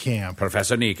way? Niekamp.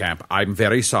 Professor Niekamp, I'm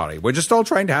very sorry. We're just all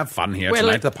trying to have fun here Well,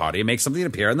 tonight at the party and make something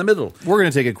appear in the middle. We're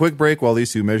going to take a quick break while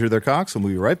these two measure their cocks, and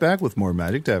we'll be right back with more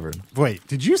Magic Tavern. Wait,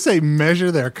 did you say measure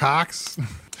their cocks?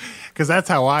 Because that's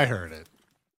how I heard it.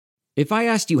 If I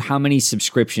asked you how many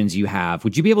subscriptions you have,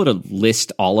 would you be able to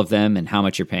list all of them and how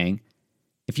much you're paying?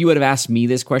 If you would have asked me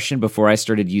this question before I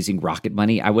started using Rocket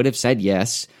Money, I would have said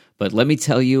yes. But let me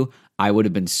tell you, I would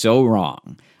have been so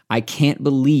wrong. I can't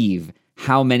believe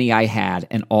how many I had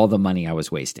and all the money I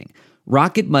was wasting.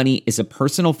 Rocket Money is a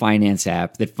personal finance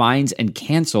app that finds and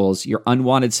cancels your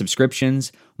unwanted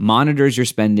subscriptions, monitors your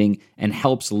spending, and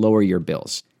helps lower your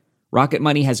bills. Rocket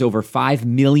Money has over 5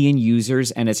 million users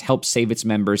and has helped save its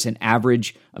members an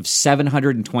average of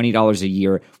 $720 a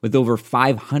year with over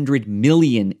 500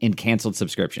 million in canceled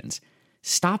subscriptions.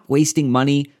 Stop wasting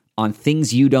money on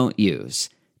things you don't use.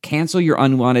 Cancel your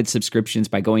unwanted subscriptions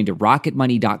by going to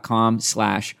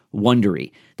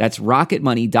rocketmoney.com/Wondery. That's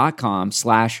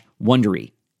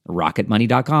rocketmoney.com/Wondery.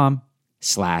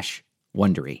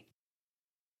 rocketmoney.com/Wondery.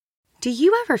 Do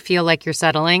you ever feel like you're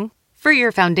settling? For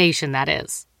your foundation, that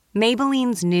is.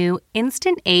 Maybelline's new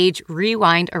Instant Age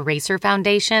Rewind Eraser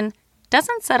Foundation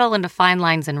doesn't settle into fine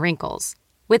lines and wrinkles.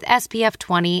 With SPF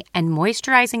 20 and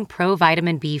moisturizing Pro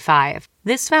Vitamin B5,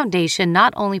 this foundation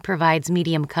not only provides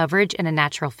medium coverage and a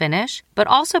natural finish, but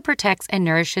also protects and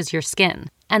nourishes your skin.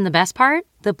 And the best part?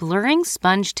 The blurring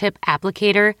sponge tip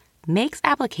applicator makes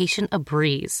application a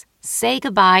breeze. Say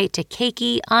goodbye to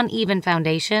cakey, uneven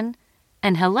foundation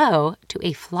and hello to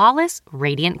a flawless,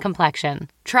 radiant complexion.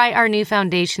 Try our new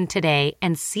foundation today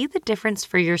and see the difference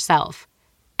for yourself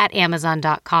at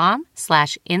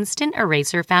Amazon.com/Instant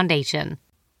Eraser Foundation.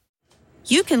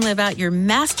 You can live out your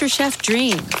MasterChef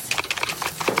dreams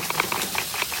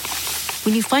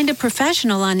when you find a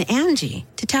professional on Angie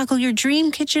to tackle your dream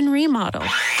kitchen remodel.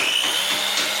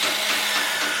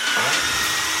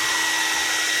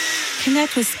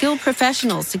 Connect with skilled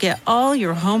professionals to get all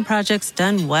your home projects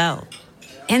done well.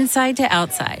 Inside to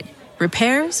outside,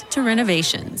 repairs to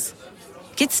renovations.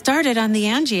 Get started on the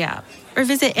Angie app or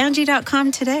visit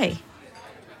Angie.com today.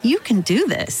 You can do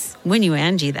this when you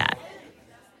Angie that.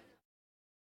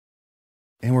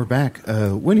 And we're back.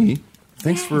 Winnie,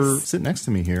 thanks for sitting next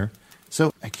to me here.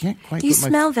 So I can't quite You put my...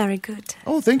 smell very good.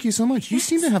 Oh, thank you so much. You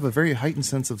seem to have a very heightened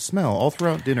sense of smell. All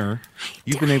throughout dinner,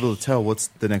 you've been able to tell what's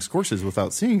the next course is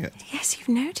without seeing it. Yes, you've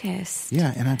noticed.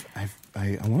 Yeah, and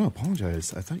I want to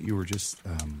apologize. I thought you were just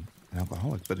an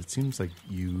alcoholic, but it seems like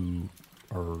you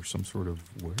are some sort of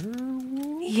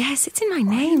werewolf? Yes, it's in my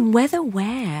name,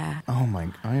 Weatherware. Oh my,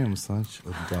 I am such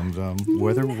a dum-dum.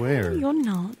 Weatherware. You're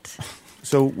not.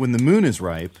 So when the moon is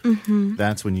ripe,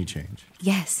 that's when you change.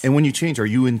 Yes. And when you change, are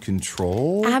you in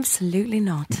control? Absolutely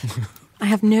not. I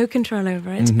have no control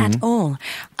over it at all.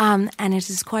 And it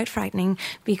is quite frightening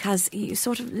because you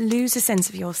sort of lose a sense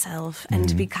of yourself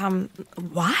and become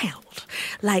wild.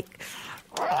 Like,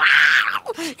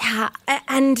 yeah.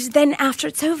 And then after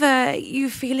it's over, you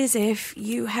feel as if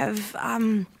you have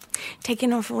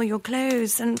taken off all your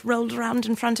clothes and rolled around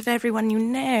in front of everyone you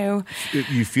know.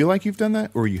 You feel like you've done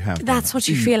that, or you have? That's what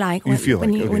you feel like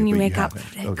when you wake up.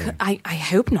 Okay. I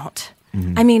hope not.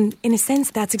 I mean, in a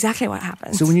sense, that's exactly what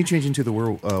happens. So when you change into the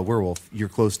werewolf, your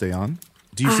clothes stay on?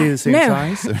 Do you stay the same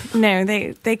size? No,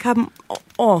 they come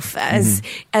off.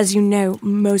 As you know,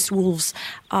 most wolves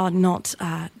are not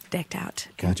decked out.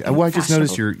 Gotcha. Well, I just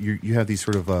noticed you have these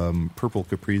sort of purple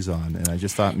capris on, and I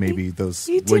just thought maybe those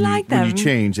when you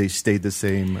change, they stayed the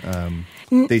same.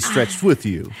 They stretched with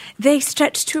you. They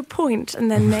stretched to a point, and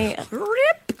then they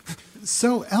rip.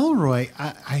 So, Elroy,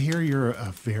 I hear you're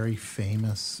a very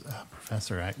famous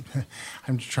professor.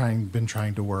 I've been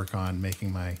trying to work on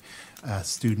making my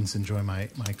students enjoy my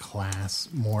class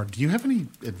more. Do you have any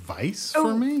advice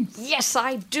for me? Yes,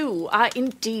 I do.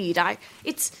 Indeed.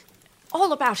 It's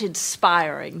all about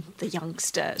inspiring the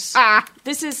youngsters.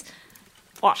 This is...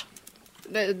 What?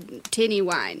 Tinny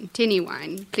wine.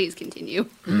 Please continue.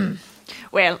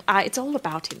 Well, it's all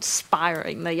about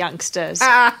inspiring the youngsters.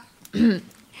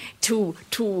 To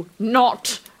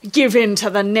not give in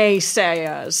to the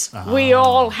naysayers. We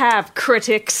all have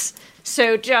critics,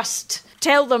 so just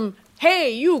tell them,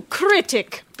 hey, you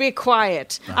critic, be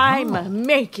quiet. I'm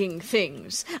making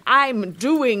things. I'm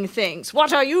doing things.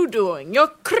 What are you doing? You're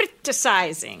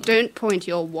criticizing. Don't point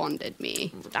your wand at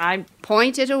me. I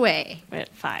point it away. Well,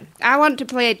 fine. I want to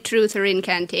play truth or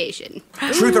incantation.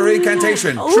 Truth or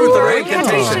incantation. Truth or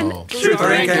incantation. Truth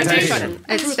or incantation.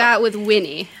 Let's start with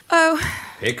Winnie.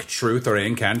 Pick truth or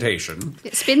incantation.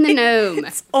 Spin the gnome.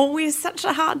 It's always such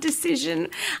a hard decision.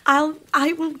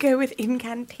 I will go with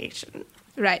incantation.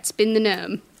 Right, spin the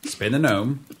gnome. Spin the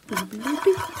gnome.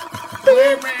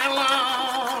 Leave me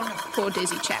alone. Poor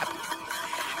dizzy chap.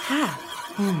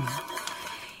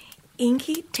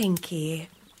 Inky tinky,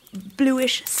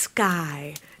 bluish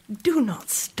sky. Do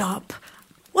not stop.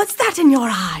 What's that in your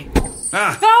eye?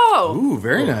 Oh! Ooh,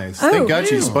 very nice. Thank God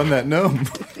she spun that gnome.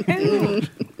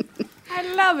 I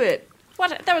love it.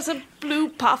 What? There was a blue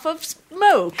puff of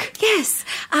smoke. Yes,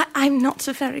 I'm not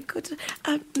a very good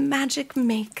magic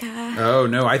maker. Oh,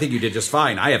 no, I think you did just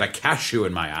fine. I have a cashew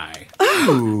in my eye.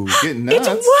 Ooh, getting nuts.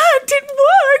 It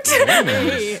worked!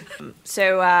 Nice.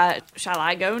 So, shall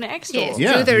I go next? Yes,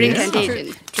 Yeah. truth or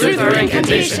incantation. Truth or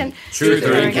incantation. Truth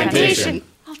or incantation.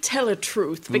 I'll tell a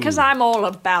truth, because I'm all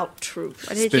about truth.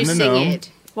 Why did Spin you the sing gnome.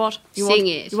 it? What? Sing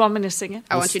it. You want me to sing it?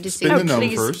 I want you to sing spin it. the gnome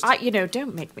Please. first.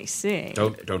 Don't make me sing.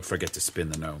 Don't forget to spin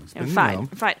the gnome. Yeah, the fine, gnome.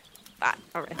 fine.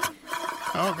 All right.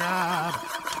 Oh, God.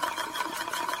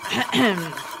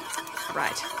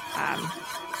 Right.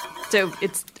 So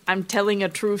I'm telling a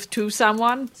truth to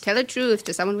someone? Tell a truth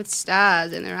to someone with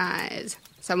stars in their eyes.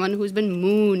 Someone who's been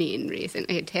mooning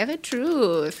recently. Tell a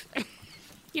truth.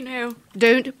 You know.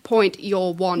 Don't point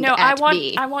your wand at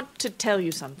me. I want to tell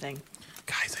you something.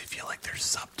 Guys, I feel like there's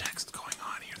subtext going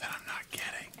on here that I'm not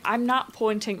getting. I'm not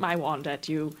pointing my wand at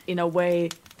you in a way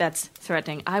that's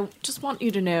threatening. I just want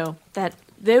you to know that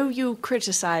though you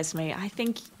criticize me, I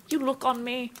think you look on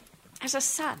me as a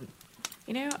son.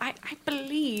 You know, I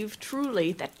believe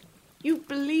truly that you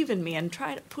believe in me and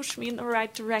try to push me in the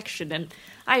right direction, and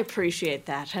I appreciate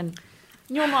that. And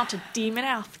you're not a demon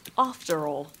after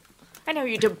all. I know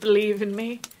you don't believe in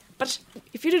me, but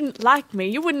if you didn't like me,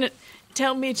 you wouldn't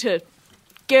tell me to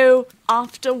go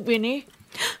after Winnie.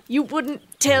 You wouldn't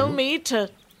tell me to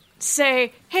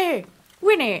say, hey,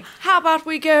 Winnie, how about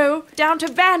we go down to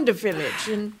Vander Village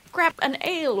and grab an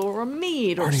ale or a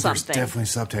mead or There's something. definitely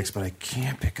subtext, but I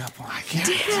can't pick up on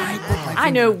it. I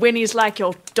know Winnie's like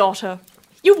your daughter.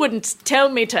 You wouldn't tell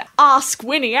me to ask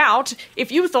Winnie out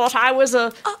if you thought I was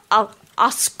a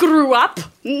screw-up.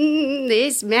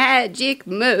 This magic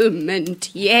moment,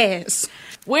 yes.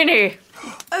 Winnie.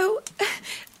 Oh,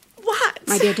 what?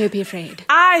 My dear, don't be afraid.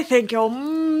 I think you're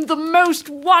the most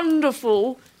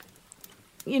wonderful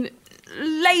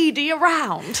lady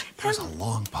around. There's a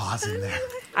long pause in there.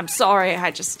 I'm sorry,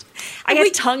 I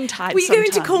get tongue-tied Were you sometimes.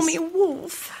 going to call me a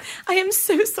wolf? I am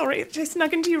so sorry that I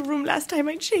snuck into your room last time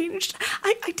I changed.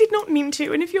 I did not mean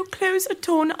to, and if your clothes are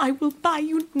torn, I will buy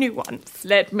you new ones.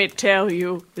 Let me tell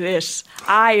you this.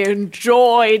 I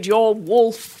enjoyed your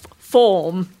wolf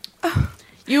form.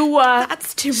 You were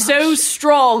That's too much. so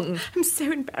strong. I'm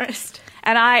so embarrassed.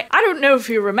 And I don't know if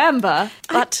you remember,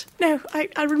 but... I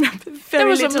remember there very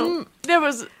was little. there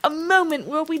was a moment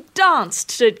where we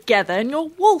danced together in your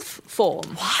wolf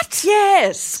form. What?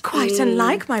 Yes. Quite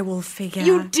unlike my wolf figure.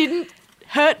 You didn't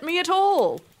hurt me at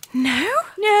all. No?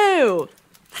 No.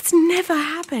 That's never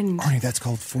happened. Arnie, that's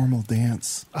called formal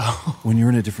dance. Oh. When you're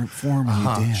in a different form and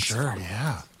you dance. Sure,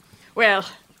 yeah. Well,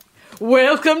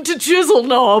 welcome to Chisel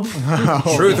Knob.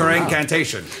 Truth or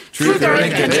incantation? Truth or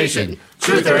incantation?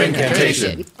 Truth or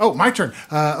incantation? Oh, my turn.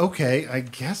 Okay, I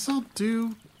guess I'll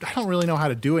do... I don't really know how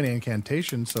to do an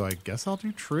incantation, so I guess I'll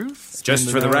do truth. Just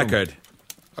for the record.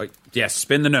 Yes,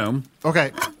 spin the gnome.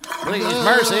 Okay. Please,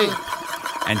 mercy.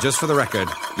 And just for the record,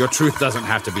 your truth doesn't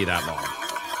have to be that long.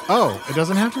 Oh, it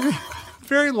doesn't have to be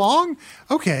very long?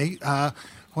 Okay, I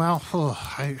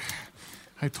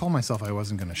told myself I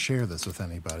wasn't going to share this with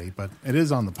anybody, but it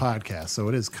is on the podcast, so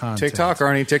it is content. TikTok,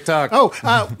 Arnie, TikTok. Oh,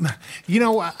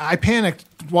 I panicked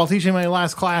while teaching my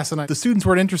last class, and the students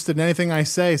weren't interested in anything I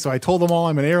say, so I told them all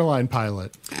I'm an airline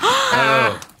pilot.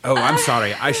 I'm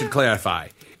sorry. I should clarify.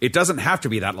 It doesn't have to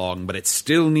be that long, but it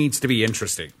still needs to be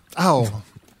interesting. Oh.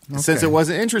 Okay. Since it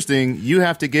wasn't interesting, you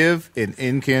have to give an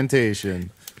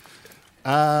incantation.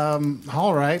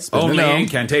 All right. Only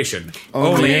incantation.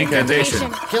 Only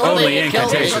incantation. Only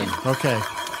incantation. Okay.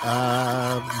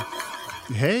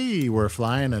 Hey, we're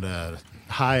flying at a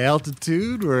high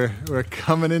altitude. We're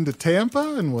coming into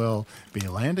Tampa, and we'll be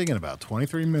landing in about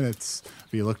 23 minutes.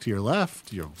 If you look to your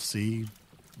left, you'll see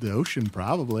the ocean,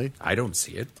 probably. I don't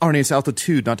see it. Arnie, it's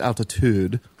altitude, not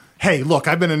altitude. Hey, look,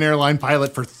 I've been an airline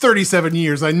pilot for 37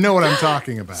 years. I know what I'm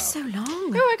talking about. So long.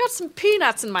 Oh, I got some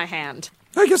peanuts in my hand.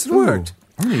 I guess it worked.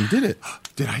 Arnie, you did it.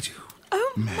 Did I do?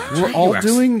 Oh, We're all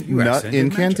doing nut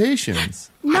incantations.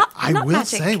 I will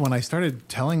say, when I started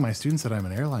telling my students that I'm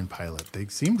an airline pilot, they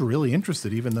seemed really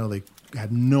interested, even though they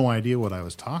had no idea what I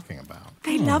was talking about.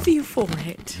 They love you for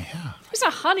it. Yeah. It's a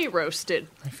honey roasted.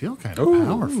 I feel kind of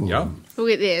powerful. Yum. Look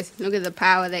at this. Look at the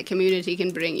power that community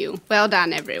can bring you. Well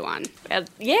done, everyone. Well,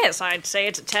 yes, I'd say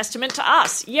it's a testament to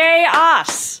us. Yay,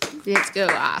 us! Let's go,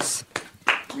 us.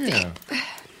 Yeah.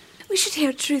 We should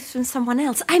hear truth from someone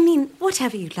else. I mean,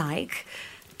 whatever you like.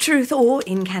 Truth or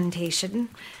incantation.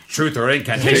 Truth or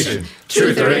incantation?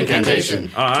 Truth or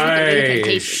incantation?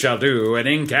 I shall do an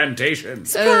incantation.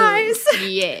 Surprise!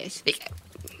 Yes.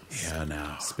 Yeah,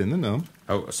 now. Spin the gnome.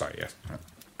 Oh, sorry, yes. Oh,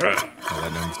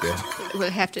 that gnome's dead.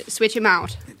 We'll have to switch him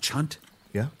out. Chunt?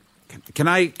 Yeah? Can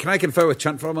I confer with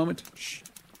Chunt for a moment? Shh.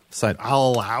 I'll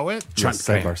allow it. Chunt,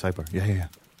 sidebar. Yeah.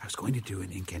 I was going to do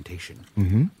an incantation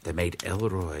Mm-hmm. that made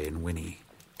Elroy and Winnie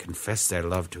confess their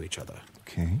love to each other.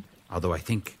 Okay. Although I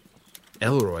think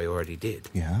Elroy already did.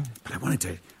 Yeah. But I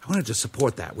wanted to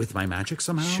support that with my magic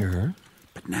somehow. Sure.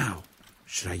 But now,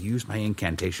 should I use my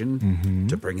incantation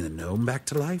to bring the gnome back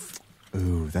to life?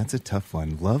 Ooh, that's a tough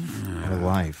one. Love or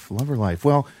life? Love or life?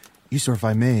 Well, Isor, if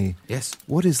I may. Yes.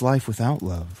 What is life without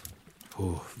love?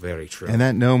 Oh, very true. And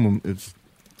that gnome is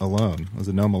alone. It was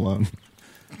a gnome alone.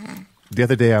 The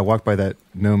other day I walked by that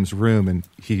gnome's room and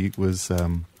he was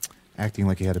acting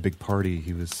like he had a big party.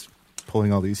 He was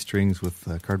pulling all these strings with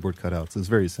cardboard cutouts. It was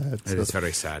very sad. It is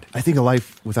very sad. I think a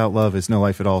life without love is no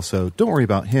life at all. So don't worry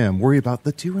about him. Worry about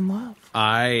the two in love.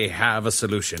 I have a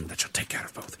solution that shall take care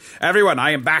of both. Everyone,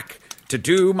 I am back to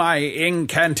do my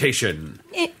incantation.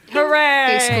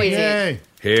 Hooray! Yay.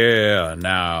 Here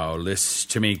now, list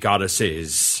to me,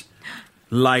 goddesses.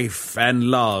 Life and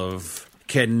love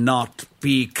cannot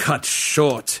be cut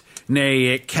short, nay,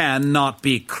 it cannot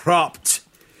be cropped.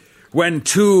 When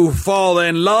two fall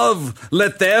in love,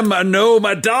 let them a gnome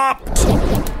adopt.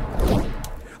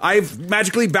 I've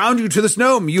magically bound you to this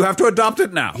gnome. You have to adopt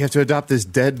it now. You have to adopt this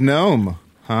dead gnome.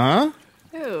 Huh?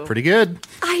 Oh. Pretty good.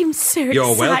 I'm so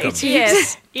You're excited.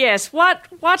 welcome. Yes.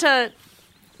 What a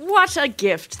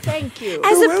gift. Thank you.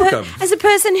 As a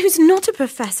person who's not a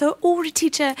professor or a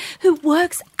teacher who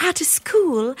works at a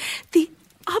school, the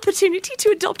opportunity to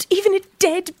adopt even a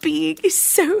dead being is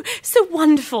so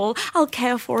wonderful. I'll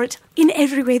care for it in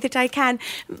every way that I can.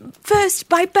 First,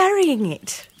 by burying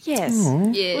it. Yes.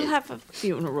 Yes. We'll have a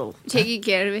funeral. Taking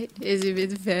care of it as if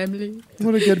it's family.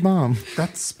 What a good mom.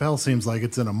 That spell seems like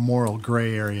it's in a moral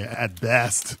gray area at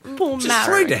best. Poor Just Mallory.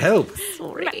 trying to help.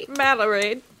 Sorry.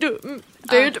 Mallory,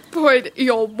 Don't point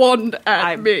your wand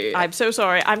at me. I'm so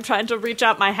sorry. I'm trying to reach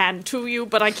out my hand to you,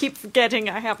 but I keep forgetting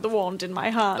I have the wand in my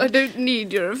hand. I don't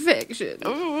need your affection.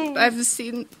 I've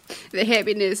seen the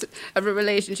happiness of a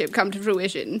relationship come to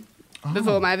fruition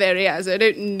before my very eyes. I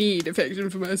don't need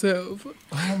affection for myself.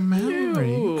 Oh,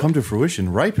 Mallory. Come to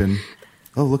fruition, ripen.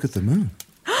 Oh, look at the moon.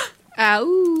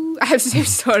 Ow. I I'm so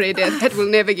sorry, dear. That will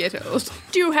never get old.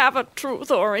 Do you have a truth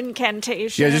or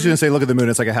incantation? Yeah, just going to say, look at the moon.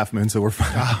 It's like a half moon, so we're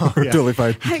fine. We're totally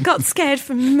fine. I got scared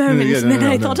for a moment, and then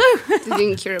I thought, It's an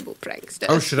incurable prankster.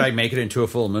 Oh, should I make it into a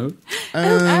full moon?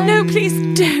 no, please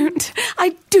don't.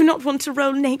 I do not want to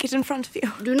roll naked in front of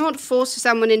you. Do not force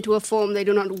someone into a form they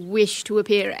do not wish to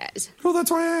appear as. Well, that's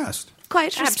why I asked.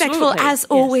 Quite respectful, Absolutely. as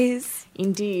always.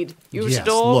 Indeed. You Yes,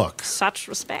 restore look. such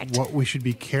respect. What we should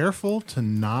be careful to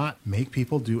not make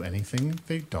people do anything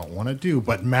they don't want to do.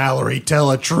 But Mallory, tell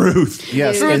a truth.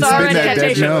 Yes, Truth and or spin that dead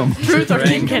incantation? gnome. Truth or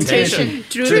incantation?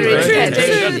 Truth or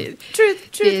incantation.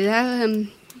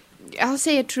 Truth. I'll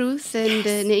say a truth and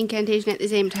an incantation at the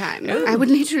same time. I would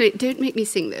literally... Don't make me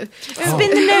sing, though. Spin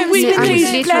the gnome, we spin can the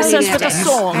please gnome. bless us with a I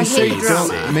song. hate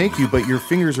drama. Don't make you, but your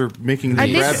fingers are making the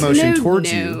I grab literally- motion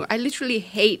towards no, you. I literally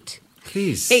hate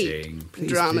Please Hate sing. Please,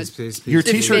 dramas. please. Your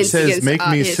T-shirt defense says, against "Make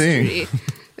art me history.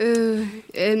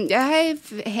 sing." I've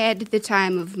had the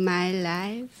time of my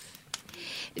life.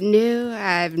 No,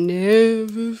 I've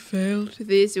never felt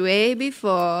this way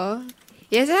before.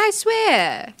 Yes, I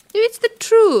swear. It's the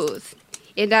truth.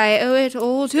 And I owe it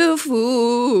all to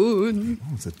food.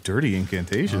 Oh, it's a dirty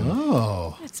incantation.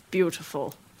 Oh. It's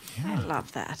beautiful. I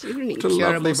love that. You're an What a lovely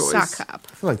incurable voice. suck-up.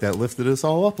 I feel like that lifted us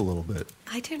all up a little bit.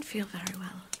 I don't feel very well.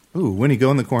 Ooh, Winnie, go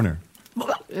in the corner.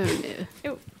 Oh, no.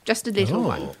 Ew. Just a little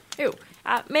one. Ew.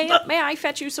 May I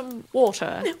fetch you some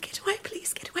water? No, get away,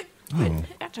 please, get away.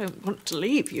 I don't want to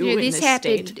leave you You know, in this this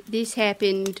happened. state. This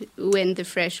happened when the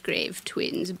Freshgrave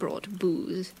twins brought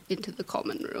booze into the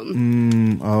common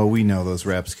room. Oh, we know those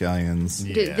rapscallions.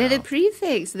 They're the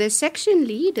prefects. They're section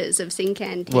leaders of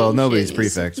Syncantations. Well, nobody's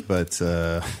prefects, but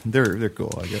they're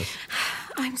cool, I guess.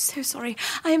 I'm so sorry.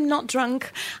 I am not drunk.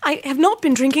 I have not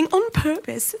been drinking on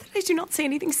purpose so that I do not say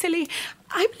anything silly.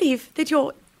 I believe that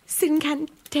your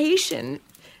syncantation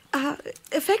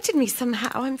affected me somehow.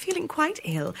 I'm feeling quite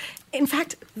ill. In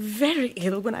fact, very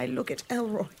ill when I look at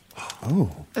Elroy.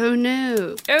 Oh. Oh,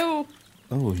 no. Oh,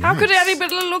 Oh, how could yikes.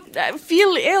 anybody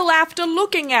feel ill after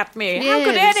looking at me? How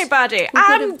could Yes. anybody? Who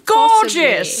could I'm have possibly-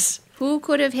 gorgeous. Who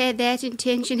could have had that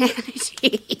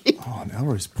intentionality? Oh, and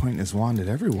Elroy's pointing his wand at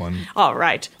everyone. All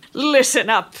right, listen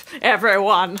up,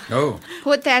 everyone. Oh,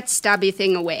 Put that stubby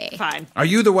thing away. Fine. are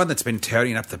you the one that's been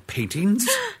tearing up the paintings?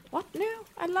 What? No,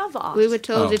 I love art. We were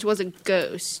told Oh. it was a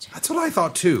ghost. That's what I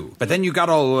thought too. But then you got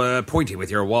all pointy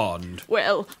with your wand.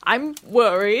 Well, I'm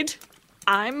worried.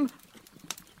 I'm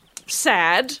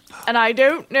sad, and I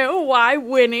don't know why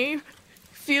Winnie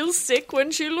feels sick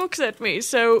when she looks at me.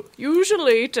 So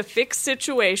usually, to fix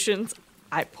situations,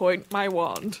 I point my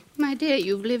wand. My dear,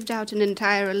 you've lived out an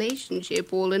entire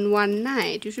relationship all in one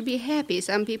night. You should be happy.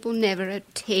 Some people never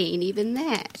attain even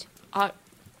that.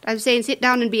 I'm saying sit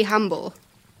down and be humble.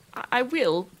 I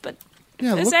will, but if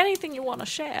Yeah, there's look- anything you want to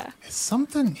share. It's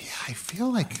something, I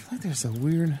feel like There's a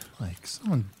weird... like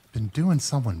someone been doing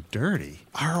someone dirty.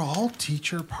 Are all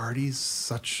teacher parties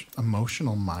such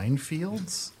emotional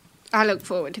minefields? I look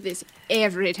forward to this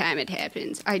every time it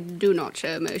happens. I do not show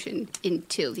emotion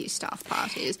until these staff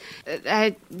parties.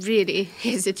 I really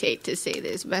hesitate to say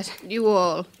this, but you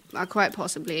all are quite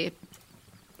possibly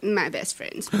my best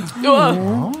friends.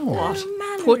 What?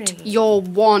 Put your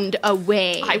wand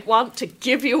away. I want to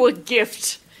give you a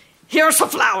gift. Here's the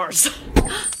flowers.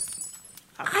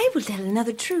 I will tell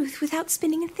another truth without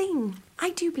spinning a thing. I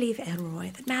do believe,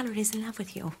 Elroy, that Mallory is in love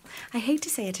with you. I hate to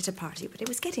say it at a party, but it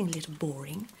was getting a little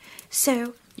boring.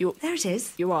 So, there it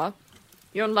is. You are.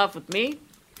 You're in love with me.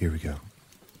 Here we go.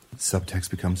 Subtext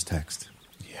becomes text.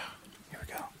 Yeah. Here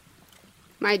we go.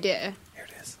 My dear, Here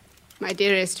it is. my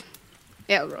dearest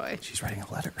Elroy, She's writing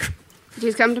a letter. it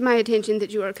has come to my attention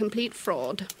that you are a complete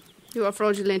fraud. You are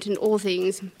fraudulent in all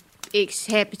things,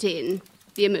 except in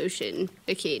the emotion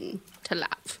akin to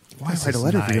love. Why This write a is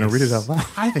letter if you're going to read it out loud?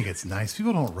 I think it's nice.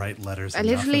 People don't write letters. I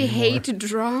enough literally anymore. hate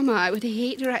drama. I would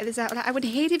hate to write this out loud. I would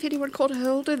hate if anyone caught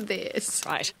hold of this.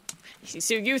 Right.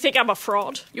 So you think I'm a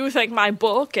fraud? You think my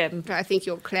book and... I think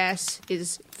your class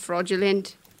is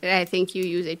fraudulent. I think you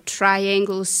use a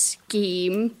triangle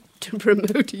scheme to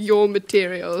promote your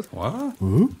material. What?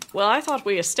 Well, I thought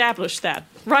we established that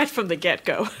right from the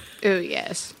get-go. Oh,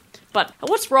 yes. But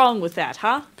what's wrong with that,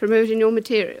 huh? Promoting your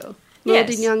material. Molding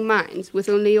Yes. young minds with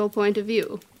only your point of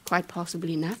view. Quite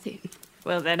possibly nothing.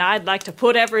 Well, then I'd like to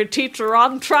put every teacher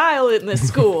on trial in this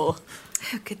school.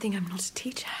 Oh, good thing I'm not a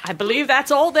teacher. I believe that's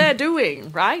all they're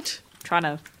doing, right? Trying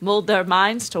to mold their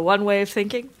minds to one way of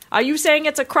thinking. Are you saying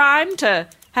it's a crime to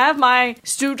have my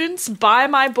students buy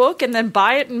my book and then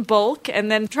buy it in bulk and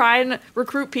then try and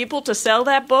recruit people to sell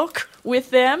that book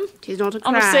with them? Tis not a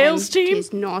crime. On a sales team?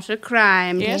 Tis not a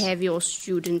crime Yes? to have your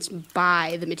students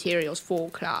buy the materials for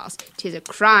class. Tis a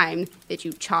crime that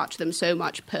you charge them so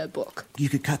much per book. You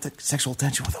could cut the sexual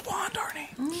tension with a wand,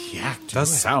 Arnie. Yeah,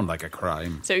 Does sound like a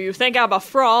crime. So you think I'm a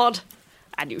fraud,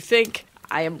 and you think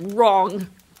I am wrong.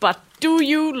 But do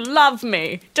you love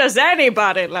me? Does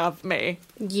anybody love me?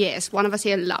 Yes, one of us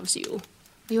here loves you.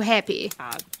 Are you happy?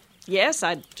 Yes,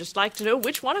 I'd just like to know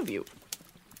which one of you.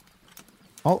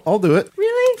 I'll do it.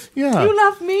 Really? Yeah. You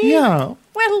love me? Yeah.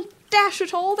 Well, dash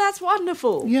it all, that's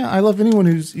wonderful. Yeah, I love anyone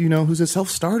who's a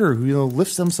self-starter, who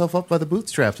lifts themselves up by the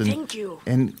bootstraps and Thank you.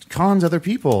 and cons other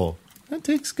people. That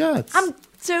takes guts. I'm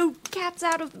so cat's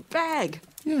out of the bag.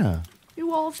 Yeah.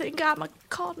 You all think I'm a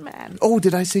con man. Oh,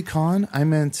 did I say con? I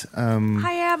meant I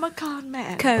am a con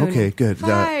man. Okay, good.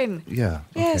 Fine. Yeah.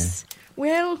 Yes.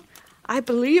 Well, I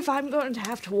believe I'm going to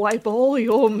have to wipe all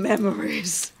your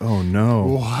memories. Oh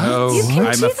no. Oh,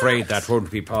 I'm afraid that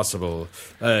won't be possible.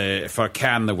 For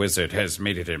Can the Wizard has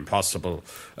made it impossible.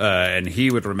 And he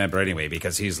would remember anyway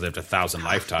because he's lived 1,000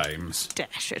 lifetimes.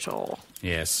 Dash it all.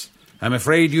 Yes. I'm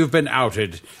afraid you've been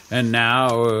outed, and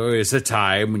now is a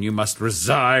time when you must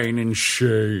resign in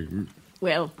shame.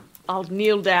 Well, I'll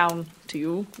kneel down to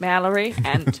you, Mallory,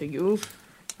 and to you.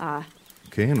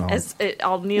 Okay, and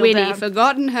I'll kneel Winnie, down.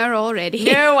 forgotten her already.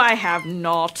 No, I have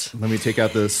not. let me take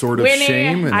out the sword of Winnie,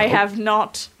 shame. And I have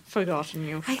not forgotten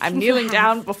you. I I'm think kneeling you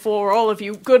have. down before all of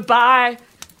you. Goodbye.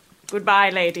 Goodbye,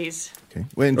 ladies. Okay.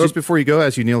 Well, and just before you go,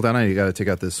 as you kneel down, you got to take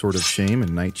out the sword of shame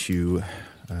and knight you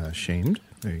shamed.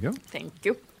 There you go. Thank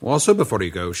you. Also, before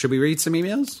you go, should we read some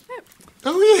emails?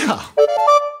 Oh, yeah.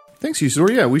 Thanks,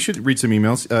 Usador. Yeah, we should read some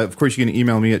emails. Of course, you can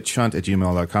email me at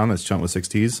chunt@gmail.com. That's chunt with 6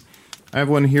 T's. I have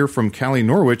one here from Callie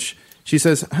Norwich. She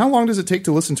says, how long does it take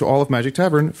to listen to all of Magic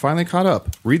Tavern? Finally caught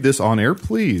up. Read this on air,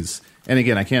 please. And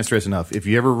again, I can't stress enough. If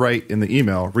you ever write in the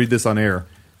email, read this on air,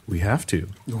 we have to.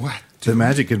 What? The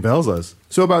magic compels us.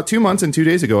 So about 2 months and 2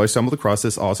 days ago, I stumbled across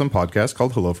this awesome podcast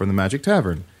called Hello from the Magic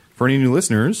Tavern. For any new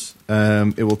listeners,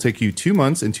 it will take you 2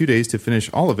 months and 2 days to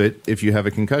finish all of it if you have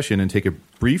a concussion and take a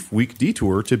brief week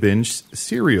detour to binge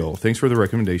Serial. Thanks for the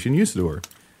recommendation, Usador.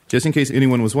 Just in case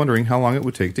anyone was wondering how long it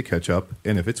would take to catch up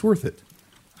and if it's worth it.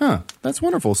 Huh, that's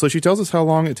wonderful. So she tells us how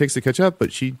long it takes to catch up,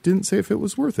 but she didn't say if it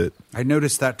was worth it. I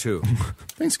noticed that too.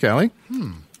 Thanks, Callie.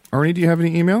 Arnie, do you have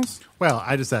any emails? Well,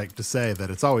 I just like to say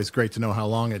that it's always great to know how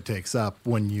long it takes up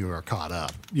when you are caught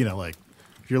up. Like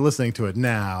if you're listening to it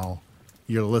now,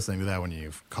 you're listening to that when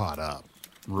you've caught up.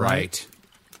 Right.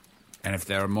 And if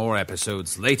there are more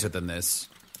episodes later than this,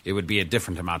 it would be a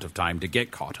different amount of time to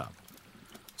get caught up.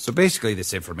 So basically,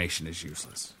 this information is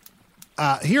useless.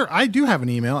 Here, I do have an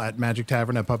email at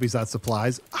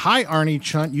magictavern@puppies.supplies. Hi, Arnie,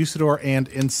 Chunt, Usador, and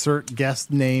insert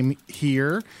guest name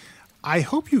here. I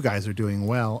hope you guys are doing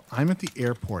well. I'm at the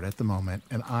airport at the moment,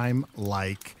 and I'm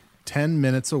like 10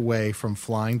 minutes away from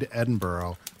flying to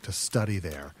Edinburgh to study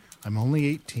there. I'm only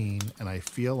 18, and I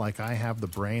feel like I have the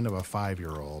brain of a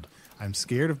 5-year-old. I'm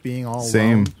scared of being all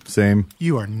alone. Same.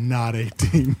 You are not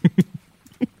 18.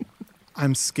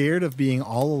 I'm scared of being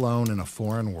all alone in a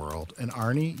foreign world. And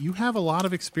Arnie, you have a lot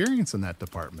of experience in that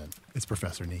department. It's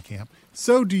Professor Niekamp.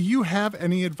 So do you have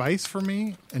any advice for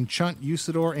me? And Chunt,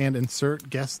 Usador, and insert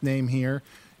guest name here.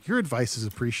 Your advice is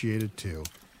appreciated too.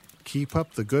 Keep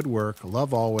up the good work.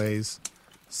 Love always.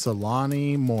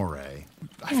 Solani Moray.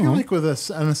 I feel like with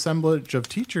an assemblage of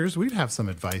teachers, we'd have some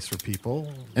advice for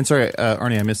people. And sorry,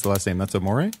 Arnie, I missed the last name. That's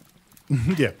Amore?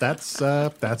 Yeah, that's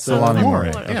Solani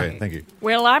Moray. Yeah. Okay, thank you.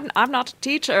 Well, I'm not a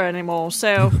teacher anymore,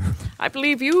 so I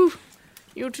believe you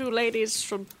two ladies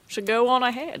should go on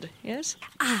ahead, yes?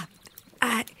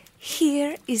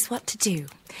 Here is what to do.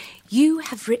 You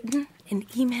have written an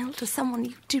email to someone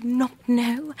you do not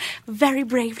know very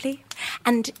bravely.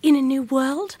 And in a new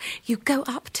world, you go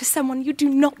up to someone you do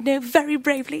not know very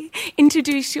bravely,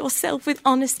 introduce yourself with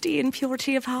honesty and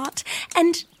purity of heart,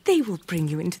 and they will bring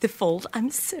you into the fold.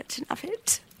 I'm certain of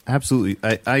it. Absolutely.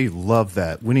 I love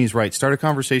that. Winnie's right. Start a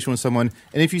conversation with someone,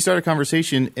 and if you start a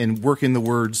conversation and work in the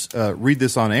words, read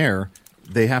this on air,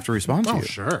 they have to respond to you. Oh,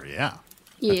 sure, yeah.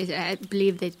 Yes, I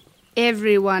believe that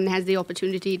everyone has the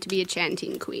opportunity to be a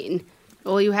chanting queen.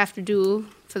 All you have to do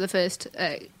for the first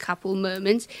couple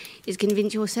moments is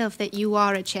convince yourself that you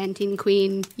are a chanting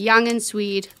queen, young and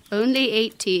sweet, only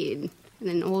 18. And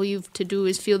then all you've to do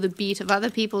is feel the beat of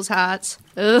other people's hearts.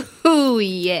 Oh,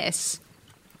 yes.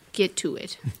 Get to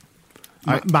it.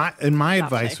 My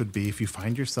advice would be, if you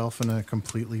find yourself in a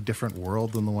completely different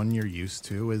world than the one you're used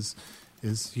to, is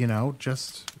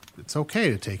just, it's okay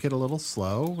to take it a little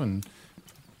slow and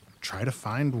try to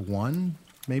find one,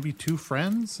 maybe 2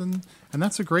 friends, and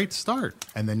that's a great start.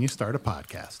 And then you start a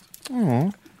podcast.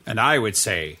 Aww. And I would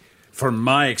say, from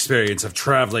my experience of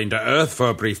traveling to Earth for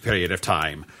a brief period of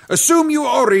time, assume you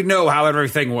already know how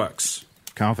everything works.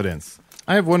 Confidence.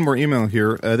 I have one more email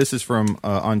here. This is from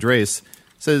Andres.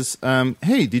 Says,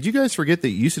 hey, did you guys forget that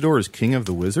Usador is king of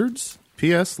the wizards?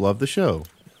 P.S. Love the show.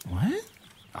 What?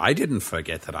 I didn't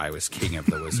forget that I was king of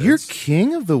the wizards. You're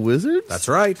king of the wizards? That's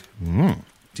right. Do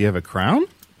you have a crown?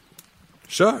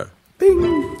 Sure.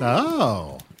 Bing.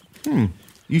 Oh.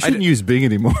 You shouldn't use Bing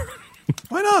anymore.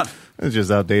 Why not? It's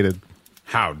just outdated.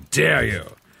 How dare you?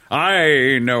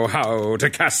 I know how to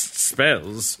cast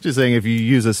spells. Just saying, if you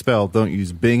use a spell, don't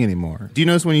use Bing anymore. Do you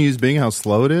notice when you use Bing how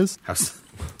slow it is?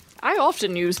 I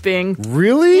often use Bing.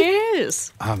 Really?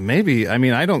 Yes. Maybe. I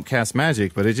mean, I don't cast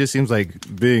magic, but it just seems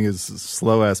like Bing is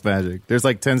slow-ass magic. There's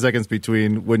like 10 seconds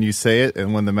between when you say it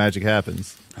and when the magic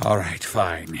happens. All right,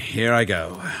 fine. Here I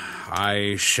go.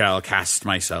 I shall cast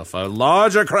myself a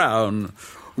larger crown.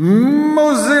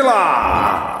 Mozilla!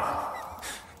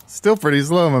 Still pretty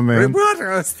slow, my man.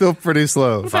 What? Still pretty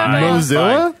slow. Fine.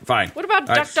 Mozilla? Fine. What about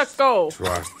DuckDuckGo?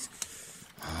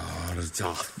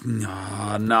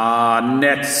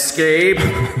 Netscape.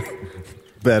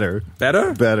 Better.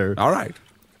 Better? Better. All right.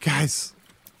 Guys,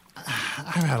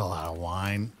 I've had a lot of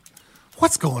wine.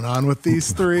 What's going on with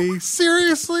these 3?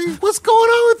 Seriously? What's going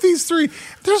on with these 3?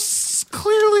 There's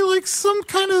clearly like some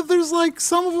kind of, there's like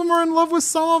some of them are in love with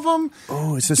some of them.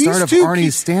 Oh, it's the start of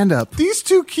Arnie's stand-up. These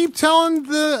 2 keep saying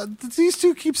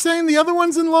the other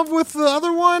one's in love with the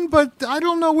other one, but I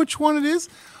don't know which one it is.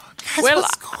 Guys,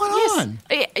 what's going on?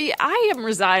 I am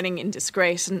resigning in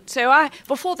disgrace, and so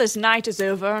before this night is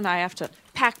over and I have to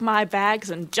pack my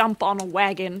bags and jump on a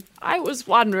wagon, I was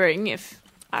wondering if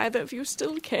either of you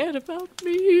still cared about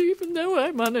me, even though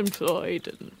I'm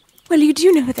unemployed. Well, you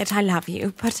do know that I love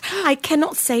you, but I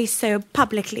cannot say so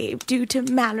publicly due to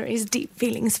Mallory's deep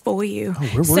feelings for you. Oh,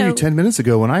 where were you 10 minutes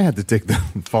ago when I had to take the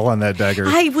fall on that dagger?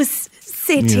 I was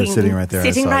sitting. You were sitting right there.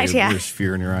 Sitting right here. There's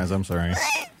fear in your eyes. I'm sorry.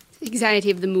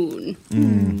 Anxiety of the moon.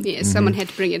 Yes, someone had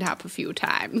to bring it up a few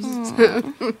times.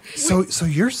 So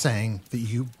you're saying that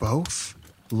you both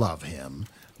love him,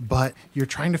 but you're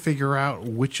trying to figure out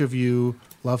which of you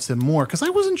loves him more? Because I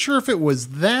wasn't sure if it was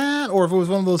that or if it was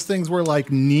one of those things where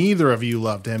like neither of you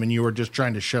loved him and you were just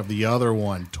trying to shove the other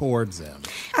one towards him.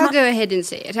 I'll go ahead and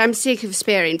say it. I'm sick of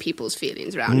sparing people's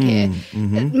feelings around here.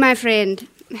 My friend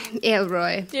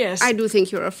Elroy, yes, I do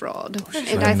think you're a fraud.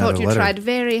 And I thought you tried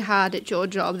very hard at your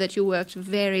job that you worked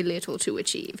very little to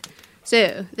achieve.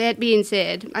 So, that being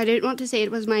said, I don't want to say it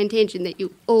was my intention that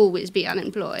you always be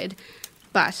unemployed,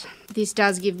 but this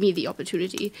does give me the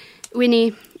opportunity.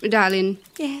 Winnie, darling.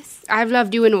 Yes? I've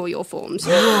loved you in all your forms.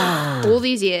 All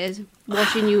these years,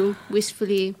 watching you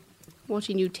wistfully,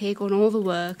 watching you take on all the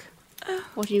work,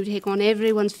 watching you take on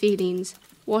everyone's feelings,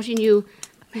 watching you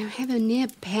have a near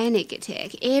panic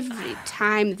attack every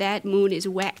time that moon is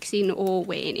waxing or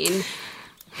waning.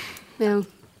 Well,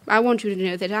 I want you to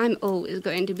know that I'm always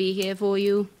going to be here for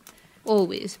you.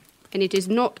 Always. And it is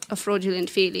not a fraudulent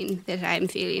feeling that I'm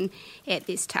feeling at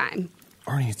this time.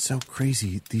 Arnie, it's so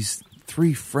crazy. These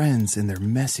three friends and their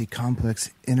messy,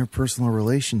 complex interpersonal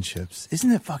relationships.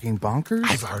 Isn't it fucking bonkers?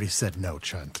 I've already said no,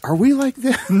 Chunt. Are we like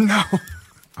that? No.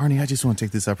 Arnie, I just want to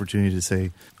take this opportunity to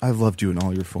say I've loved you in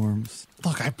all your forms.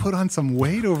 Look, I put on some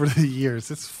weight over the years.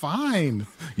 It's fine.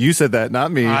 You said that,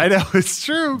 not me. I know, it's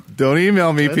true. Don't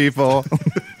email me, people.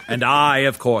 And I,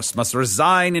 of course, must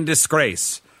resign in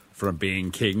disgrace from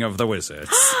being king of the wizards.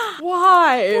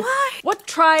 Why? What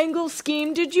triangle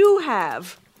scheme did you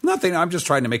have? Nothing. I'm just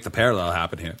trying to make the parallel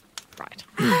happen here. Right.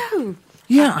 Oh.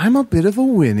 Yeah, I'm a bit of a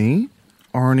Winnie.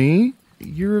 Arnie,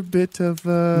 you're a bit of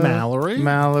Mallory.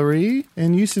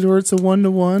 And Usador, it's a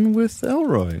 1-to-1 with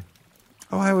Elroy.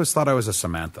 Oh, I always thought I was a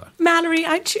Samantha. Mallory,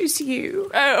 I choose you.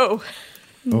 Oh.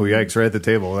 Oh, yikes, right at the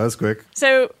table. That's quick.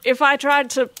 So if I tried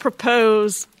to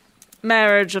propose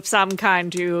marriage of some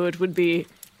kind to you, it would be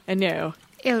a no.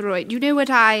 Elroy, you know what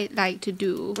I like to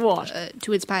do? What?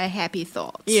 To inspire happy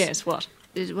thoughts. Yes, what?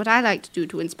 What I like to do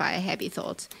to inspire happy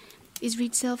thoughts is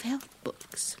read self-help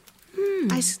books.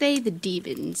 I slay the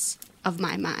demons of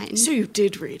my mind. So you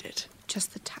did read it?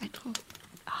 Just the title.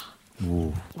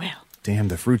 Ooh. Well. Damn,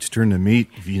 the fruits turn to meat,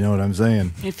 if you know what I'm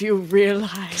saying. If you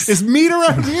realize. Is meat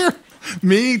around here?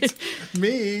 Meat.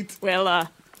 Well,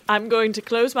 I'm going to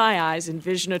close my eyes,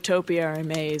 envision a topiary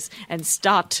maze, and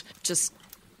start just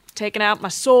taking out my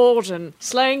sword and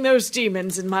slaying those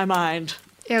demons in my mind.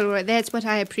 Elroy, that's what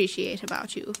I appreciate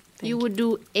about you. You would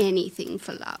do anything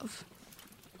for love.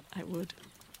 I would.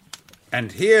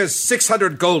 And here's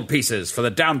 600 gold pieces for the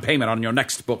down payment on your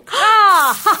next book. Ah!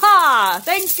 Ha ha!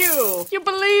 Thank you. You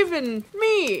believe in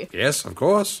me. Yes, of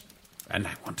course. And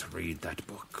I want to read that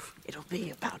book. It'll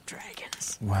be about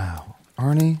dragons. Wow.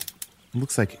 Arnie,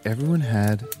 looks like everyone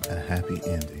had a happy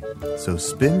ending. So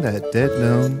spin that dead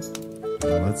gnome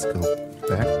and let's go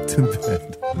back to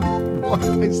bed. What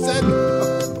I said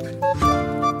no.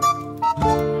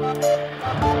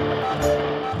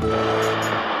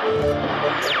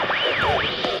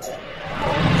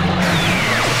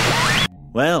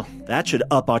 Well, that should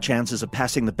up our chances of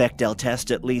passing the Bechdel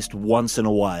test at least once in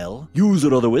a while.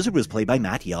 User the Wizard was played by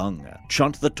Matt Young.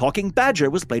 Chunt the Talking Badger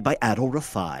was played by Adol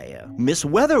Rafai. Miss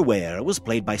Weatherware was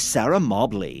played by Sarah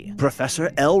Mobley. Professor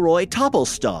Elroy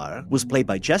Topplestar was played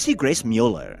by Jessie Grace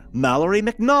Mueller. Mallory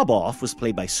McNoboff was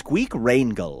played by Squeak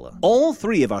Raingull. All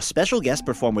three of our special guests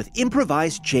perform with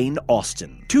Improvised Jane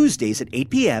Austen, Tuesdays at 8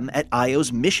 p.m. at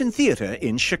IO's Mission Theater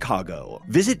in Chicago.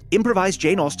 Visit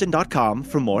improvisedjaneausten.com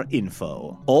for more info.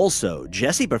 Also,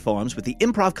 Jessie performs with the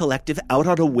improv collective Out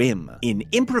on a Whim in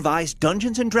Improvised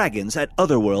Dungeons & Dragons at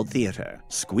Otherworld Theater.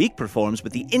 Squeak performs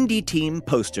with the indie team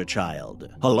Poster Child.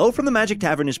 Hello from the Magic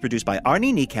Tavern is produced by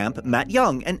Arnie Niekamp, Matt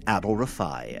Young, and Adol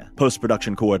Rafai.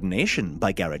 Post-production coordination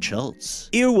by Garrett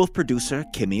Schultz. Earwolf producer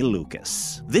Kimmy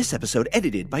Lucas. This episode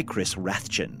edited by Chris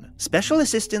Rathjen. Special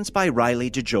assistance by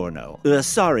Riley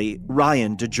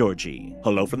Ryan DeGiorgi.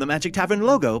 Hello from the Magic Tavern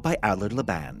logo by Allard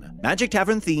Laban. Magic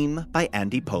Tavern theme by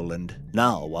Andy Poland.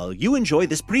 Now, while you enjoy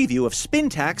this preview of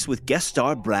Spintax with guest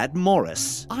star Brad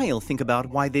Morris, I'll think about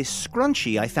why this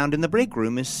scrunchie I found in the break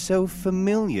room is so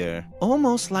familiar.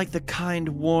 Almost like the kind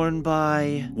worn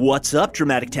by... What's up,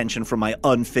 dramatic tension from my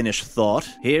unfinished thought?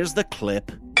 Here's the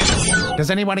clip. Does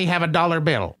anybody have a dollar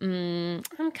bill? I'm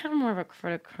kind of more of a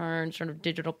credit card, sort of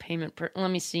digital payment.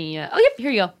 Let me see. Oh, yep, here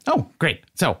you go. Oh, great.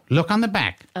 So, look on the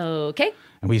back. Okay.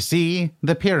 And we see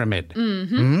the pyramid.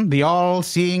 Mm-hmm. The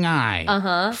all-seeing eye.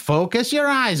 Uh-huh. Focus your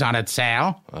eyes on it,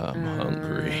 Sal. I'm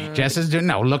hungry. Jess is doing...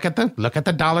 No, look at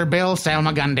the dollar bill, Sal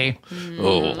Magundi.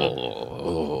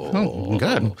 Oh,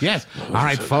 good. Yes. All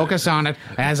right, focus on it.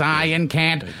 As I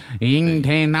incant...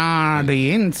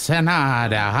 Intenardi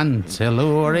insenada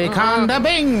hanseluri conda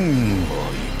bing.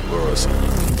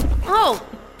 Oh,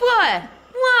 boy.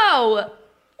 Whoa.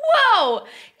 Whoa!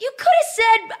 You could have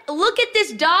said, look at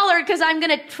this dollar because I'm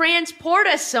going to transport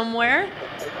us somewhere.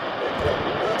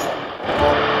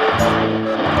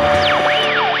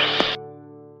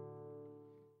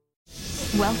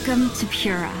 Welcome to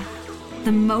Pura,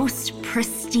 the most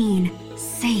pristine,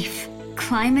 safe,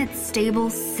 climate-stable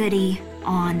city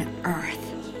on Earth.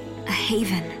 A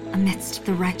haven amidst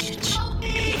the wreckage.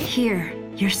 Here,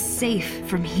 you're safe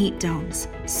from heat domes,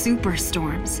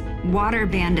 superstorms, water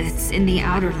bandits in the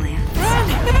outer lands.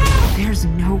 There's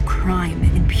no crime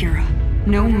in Pura,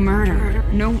 no murder,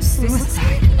 no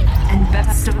suicide, and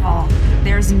best of all,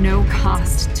 there's no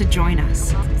cost to join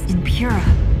us. In Pura,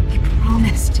 we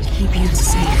promise to keep you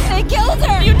safe. They killed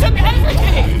her! You took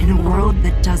everything! In a world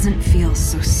that doesn't feel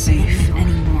so safe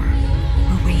anymore,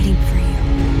 we're waiting for you,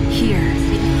 here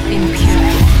in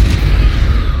Pura.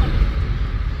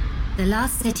 The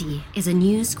Last City is a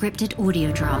new scripted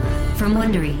audio drama from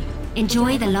Wondery.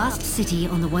 Enjoy The Last City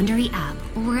on the Wondery app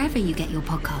or wherever you get your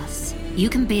podcasts. You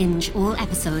can binge all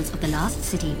episodes of The Last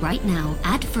City right now,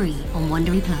 ad-free on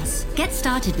Wondery Plus. Get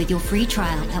started with your free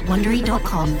trial at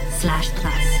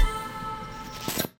Wondery.com/plus.